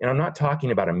responsibility. And I'm not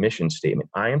talking about a mission statement.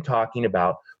 I am talking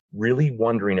about really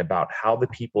wondering about how the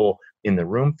people in the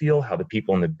room feel, how the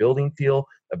people in the building feel,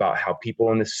 about how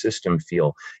people in the system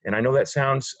feel. And I know that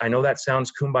sounds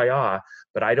kumbaya,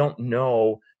 but I don't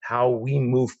know how we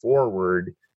move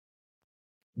forward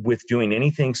with doing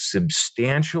anything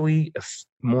substantially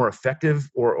more effective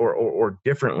or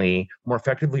differently, more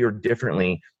effectively or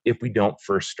differently, if we don't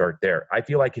first start there. I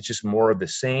feel like it's just more of the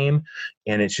same,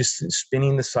 and it's just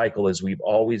spinning the cycle as we've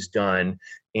always done.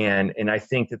 And I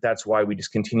think that's why we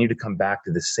just continue to come back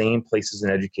to the same places in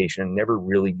education and never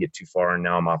really get too far. And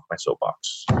now I'm off my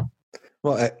soapbox.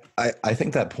 Well, I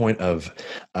think that point of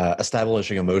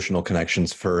establishing emotional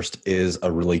connections first is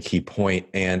a really key point.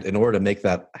 And in order to make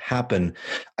that happen,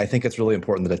 I think it's really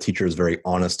important that a teacher is very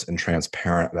honest and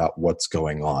transparent about what's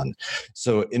going on.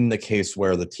 So in the case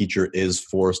where the teacher is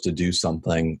forced to do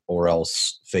something or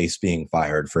else face being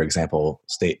fired, for example,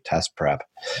 state test prep,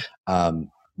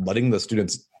 letting the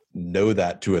students know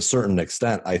that to a certain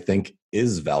extent, I think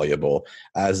is valuable,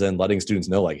 as in letting students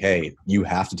know, like, hey, you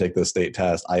have to take this state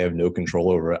test. I have no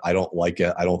control over it. I don't like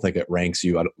it. I don't think it ranks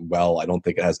you well. I don't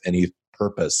think it has any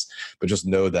purpose, but just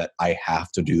know that I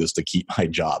have to do this to keep my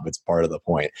job. It's part of the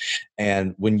point.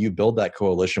 And when you build that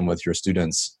coalition with your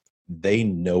students, they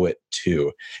know it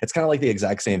too. It's kind of like the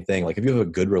exact same thing. Like if you have a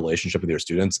good relationship with your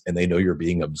students and they know you're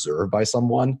being observed by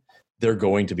someone, they're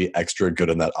going to be extra good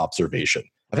in that observation.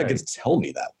 I think kids tell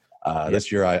me that.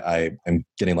 This year I am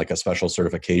getting like a special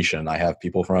certification. I have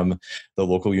people from the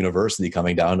local university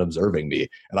coming down and observing me.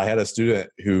 And I had a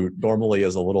student who normally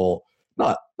is a little,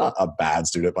 not a bad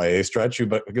student by a stretch,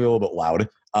 but a little bit loud,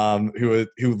 who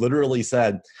literally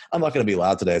said, I'm not going to be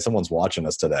loud today. Someone's watching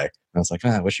us today. And I was like,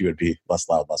 I wish you would be less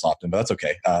loud, less often, but that's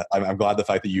okay. I'm glad the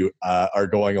fact that you are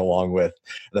going along with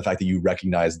the fact that you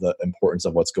recognize the importance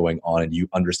of what's going on and you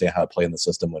understand how to play in the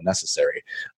system when necessary.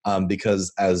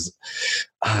 Because as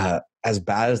bad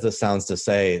as this sounds to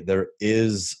say, there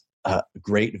is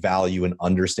great value in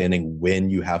understanding when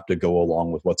you have to go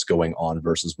along with what's going on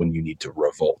versus when you need to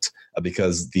revolt.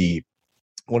 Because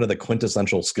one of the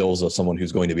quintessential skills of someone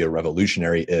who's going to be a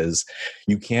revolutionary is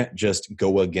you can't just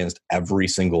go against every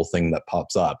single thing that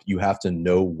pops up. You have to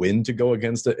know when to go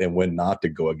against it and when not to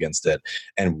go against it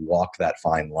and walk that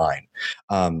fine line.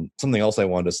 Something else I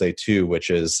wanted to say too, which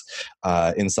is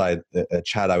inside the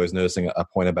chat, I was noticing a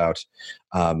point about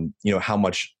how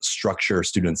much structure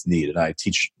students need. And I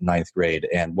teach 9th grade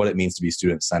and what it means to be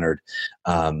student-centered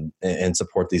and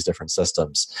support these different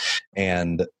systems.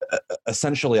 And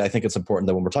essentially, I think it's important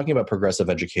that when we're talking about progressive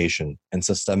education and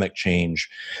systemic change,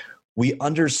 we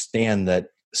understand that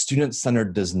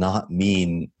student-centered does not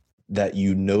mean that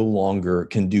you no longer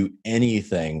can do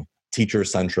anything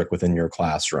teacher-centric within your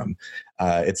classroom.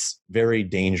 It's very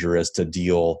dangerous to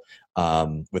deal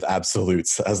with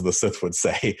absolutes, as the Sith would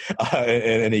say,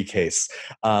 in any case.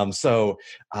 So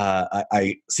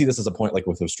I see this as a point like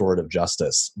with restorative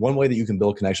justice. One way that you can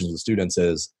build connections with students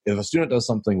is if a student does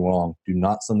something wrong, do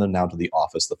not send them down to the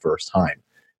office the first time.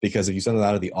 Because if you send them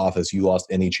out of the office, you lost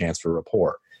any chance for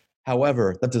rapport.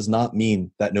 However, that does not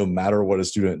mean that no matter what a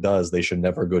student does, they should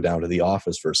never go down to the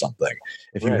office for something.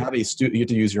 If you have a student, you have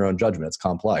to use your own judgment. It's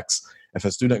complex. If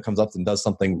a student comes up and does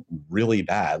something really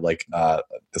bad, like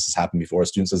this has happened before, a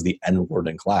student says the N-word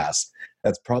in class,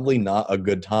 that's probably not a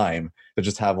good time to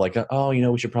just have like,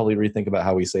 we should probably rethink about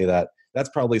how we say that. That's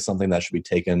probably something that should be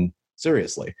taken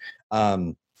seriously.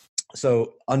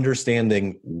 So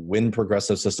understanding when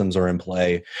progressive systems are in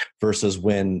play versus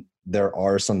when there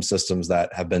are some systems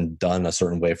that have been done a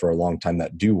certain way for a long time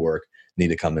that do work need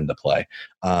to come into play.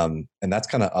 And that's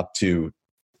kind of up to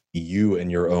you and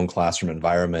your own classroom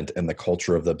environment and the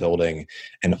culture of the building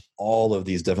and all of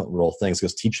these different little things,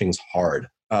 because teaching's hard.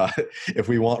 If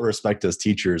we want respect as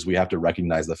teachers, we have to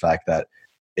recognize the fact that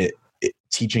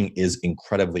teaching is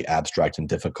incredibly abstract and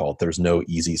difficult. There's no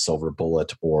easy silver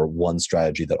bullet or one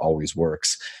strategy that always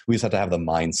works. We just have to have the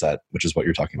mindset, which is what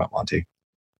you're talking about, Monty.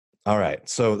 All right.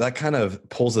 So that kind of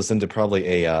pulls us into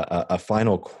probably a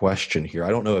final question here. I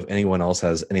don't know if anyone else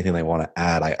has anything they want to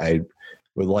add. I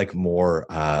would like more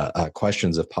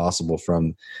questions, if possible,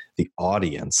 from the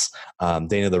audience.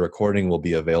 Dana, the recording will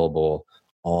be available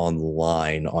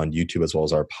online on YouTube as well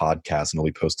as our podcast, and it'll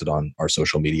be posted on our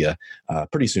social media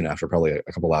pretty soon after, probably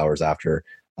a couple hours after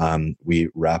we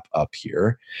wrap up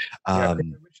here.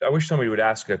 I wish somebody would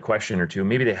ask a question or two.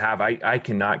 Maybe they have. I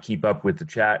cannot keep up with the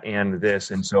chat and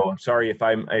this, and so I'm sorry if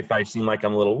I seem like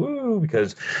I'm a little woo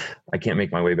because I can't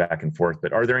make my way back and forth.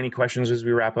 But are there any questions as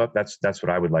we wrap up? That's what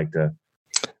I would like to.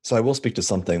 So I will speak to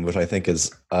something which I think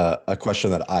is a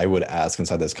question that I would ask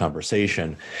inside this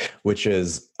conversation, which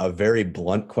is a very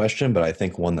blunt question, but I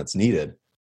think one that's needed,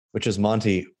 which is,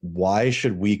 Monty, why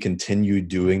should we continue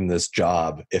doing this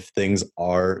job if things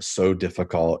are so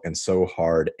difficult and so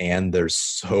hard and there's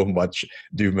so much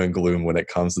doom and gloom when it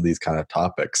comes to these kind of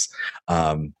topics?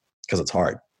 Because it's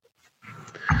hard.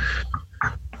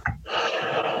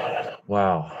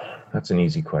 Wow. That's an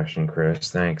easy question, Chris.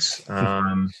 Thanks.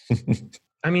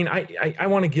 I mean, I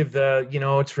want to give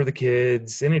it's for the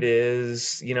kids, and it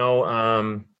is,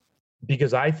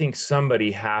 because I think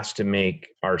somebody has to make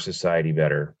our society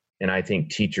better. And I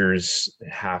think teachers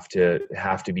have to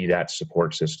be that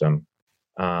support system.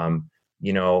 I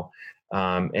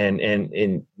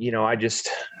just,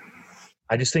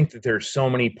 I just think that there's so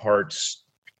many parts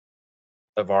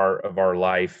of our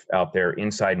life out there,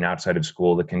 inside and outside of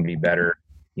school, that can be better.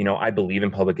 You know, I believe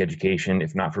in public education.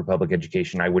 If not for public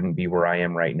education, I wouldn't be where I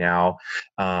am right now.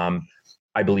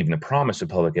 I believe in the promise of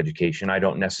public education. I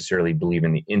don't necessarily believe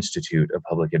in the institute of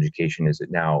public education as it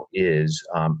now is,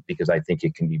 because I think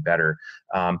it can be better.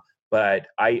 But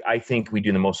I think we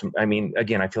do the most. I mean,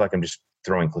 again, I feel like I'm just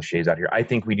throwing cliches out here. I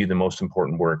think we do the most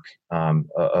important work of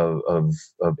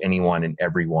anyone and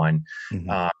everyone.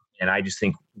 Mm-hmm. And I just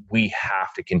think we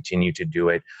have to continue to do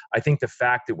it. I think the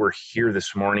fact that we're here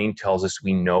this morning tells us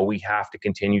we know we have to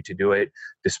continue to do it,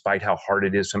 despite how hard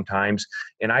it is sometimes.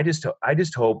 And I just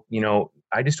hope,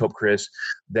 Chris,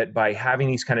 that by having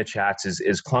these kind of chats,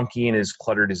 as clunky and as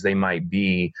cluttered as they might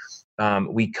be,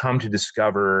 we come to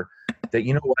discover that,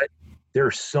 you know what? There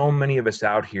are so many of us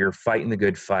out here fighting the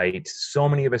good fight. So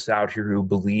many of us out here who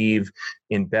believe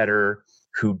in better,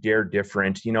 who dare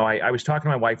different. You know, I was talking to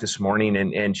my wife this morning,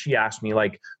 and she asked me,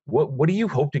 like, what do you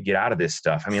hope to get out of this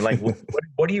stuff? I mean, like,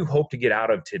 what do you hope to get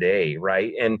out of today?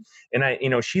 Right. And I,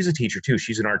 she's a teacher too.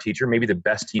 She's an art teacher, maybe the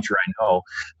best teacher I know.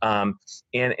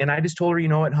 And I just told her, you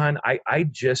know what, hon, I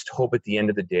just hope at the end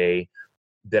of the day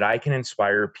that I can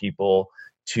inspire people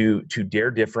to dare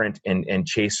different and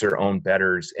chase their own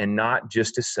betters, and not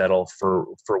just to settle for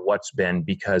what's been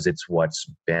because it's what's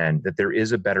been, that there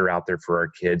is a better out there for our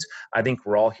kids. I think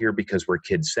we're all here because we're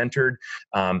kid-centered,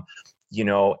 and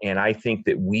I think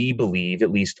that we believe,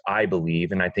 at least I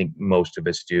believe, and I think most of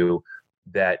us do,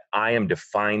 that I am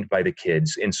defined by the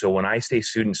kids. And so when I stay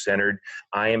student-centered,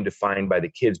 I am defined by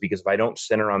the kids, because if I don't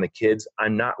center on the kids,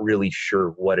 I'm not really sure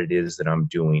what it is that I'm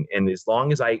doing. And as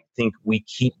long as I think we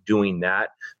keep doing that,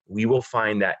 we will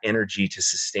find that energy to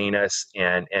sustain us,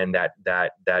 and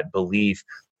that belief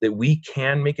that we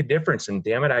can make a difference. And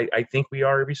damn it, I think we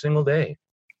are every single day.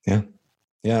 Yeah.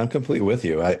 Yeah, I'm completely with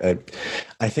you.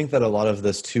 I think that a lot of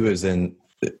this too is in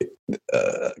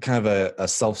kind of a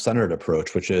self-centered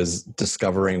approach, which is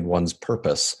discovering one's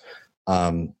purpose.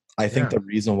 I think the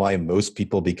reason why most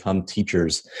people become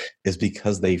teachers is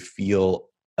because they feel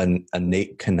an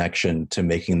innate connection to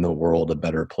making the world a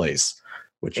better place,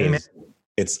 which Amen.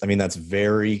 That's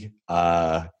very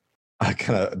kind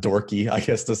of dorky, I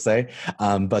guess to say.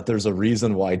 But there's a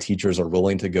reason why teachers are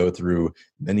willing to go through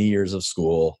many years of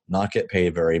school, not get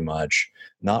paid very much,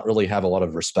 not really have a lot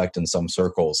of respect in some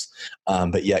circles,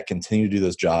 but yet continue to do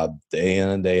this job day in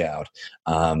and day out.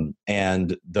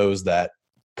 And those that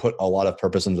put a lot of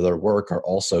purpose into their work are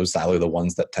also sadly the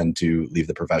ones that tend to leave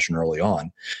the profession early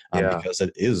on, because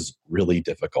it is really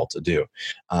difficult to do.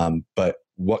 But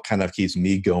what kind of keeps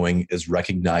me going is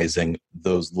recognizing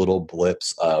those little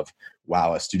blips of,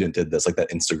 wow, a student did this, like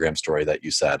that Instagram story that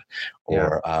you said,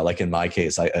 or like in my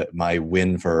case, my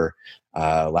win for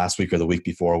last week or the week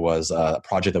before was a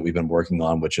project that we've been working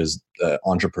on, which is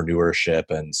entrepreneurship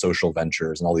and social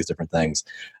ventures and all these different things.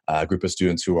 A group of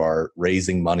students who are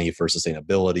raising money for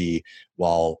sustainability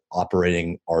while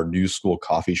operating our new school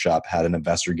coffee shop had an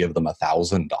investor give them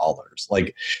 $1,000.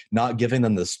 Like, not giving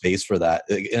them the space for that.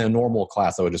 In a normal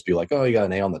class, I would just be like, oh, you got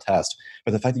an A on the test.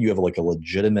 But the fact that you have like a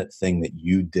legitimate thing that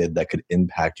you did that could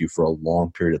impact you for a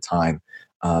long period of time,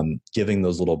 giving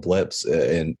those little blips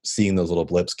and seeing those little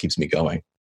blips keeps me going.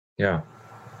 Yeah.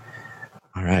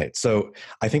 All right. So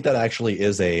I think that actually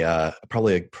is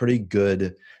probably a pretty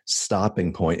good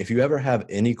stopping point. If you ever have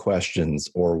any questions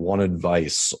or want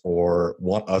advice or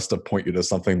want us to point you to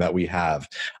something that we have,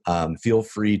 feel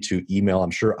free to email.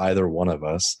 I'm sure either one of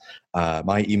us.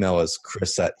 My email is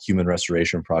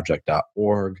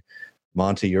chris@humanrestorationproject.org.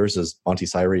 Monty, yours is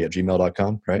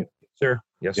montysyrie@gmail.com, right? Sure.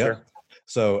 Yes, sir.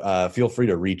 So feel free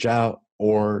to reach out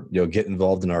or get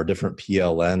involved in our different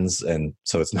PLNs. And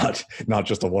so it's not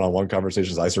just a one-on-one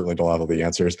conversations. I certainly don't have all the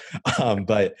answers,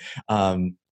 but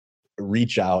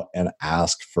reach out and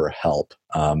ask for help.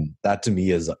 That to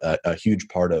me is a huge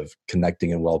part of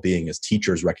connecting and well-being, is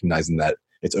teachers recognizing that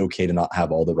it's okay to not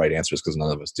have all the right answers, because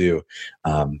none of us do.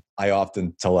 I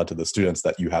often tell that to the students,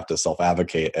 that you have to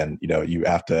self-advocate and, you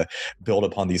have to build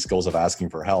upon these skills of asking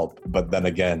for help. But then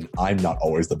again, I'm not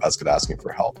always the best at asking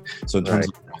for help. So in terms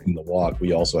of walking the walk,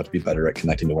 we also have to be better at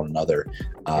connecting to one another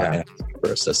and asking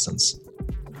for assistance.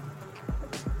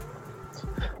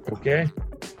 Okay.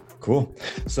 Cool.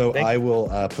 So I will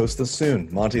post this soon.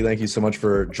 Monty, thank you so much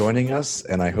for joining us,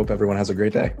 and I hope everyone has a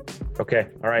great day. Okay.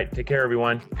 All right. Take care,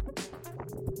 everyone.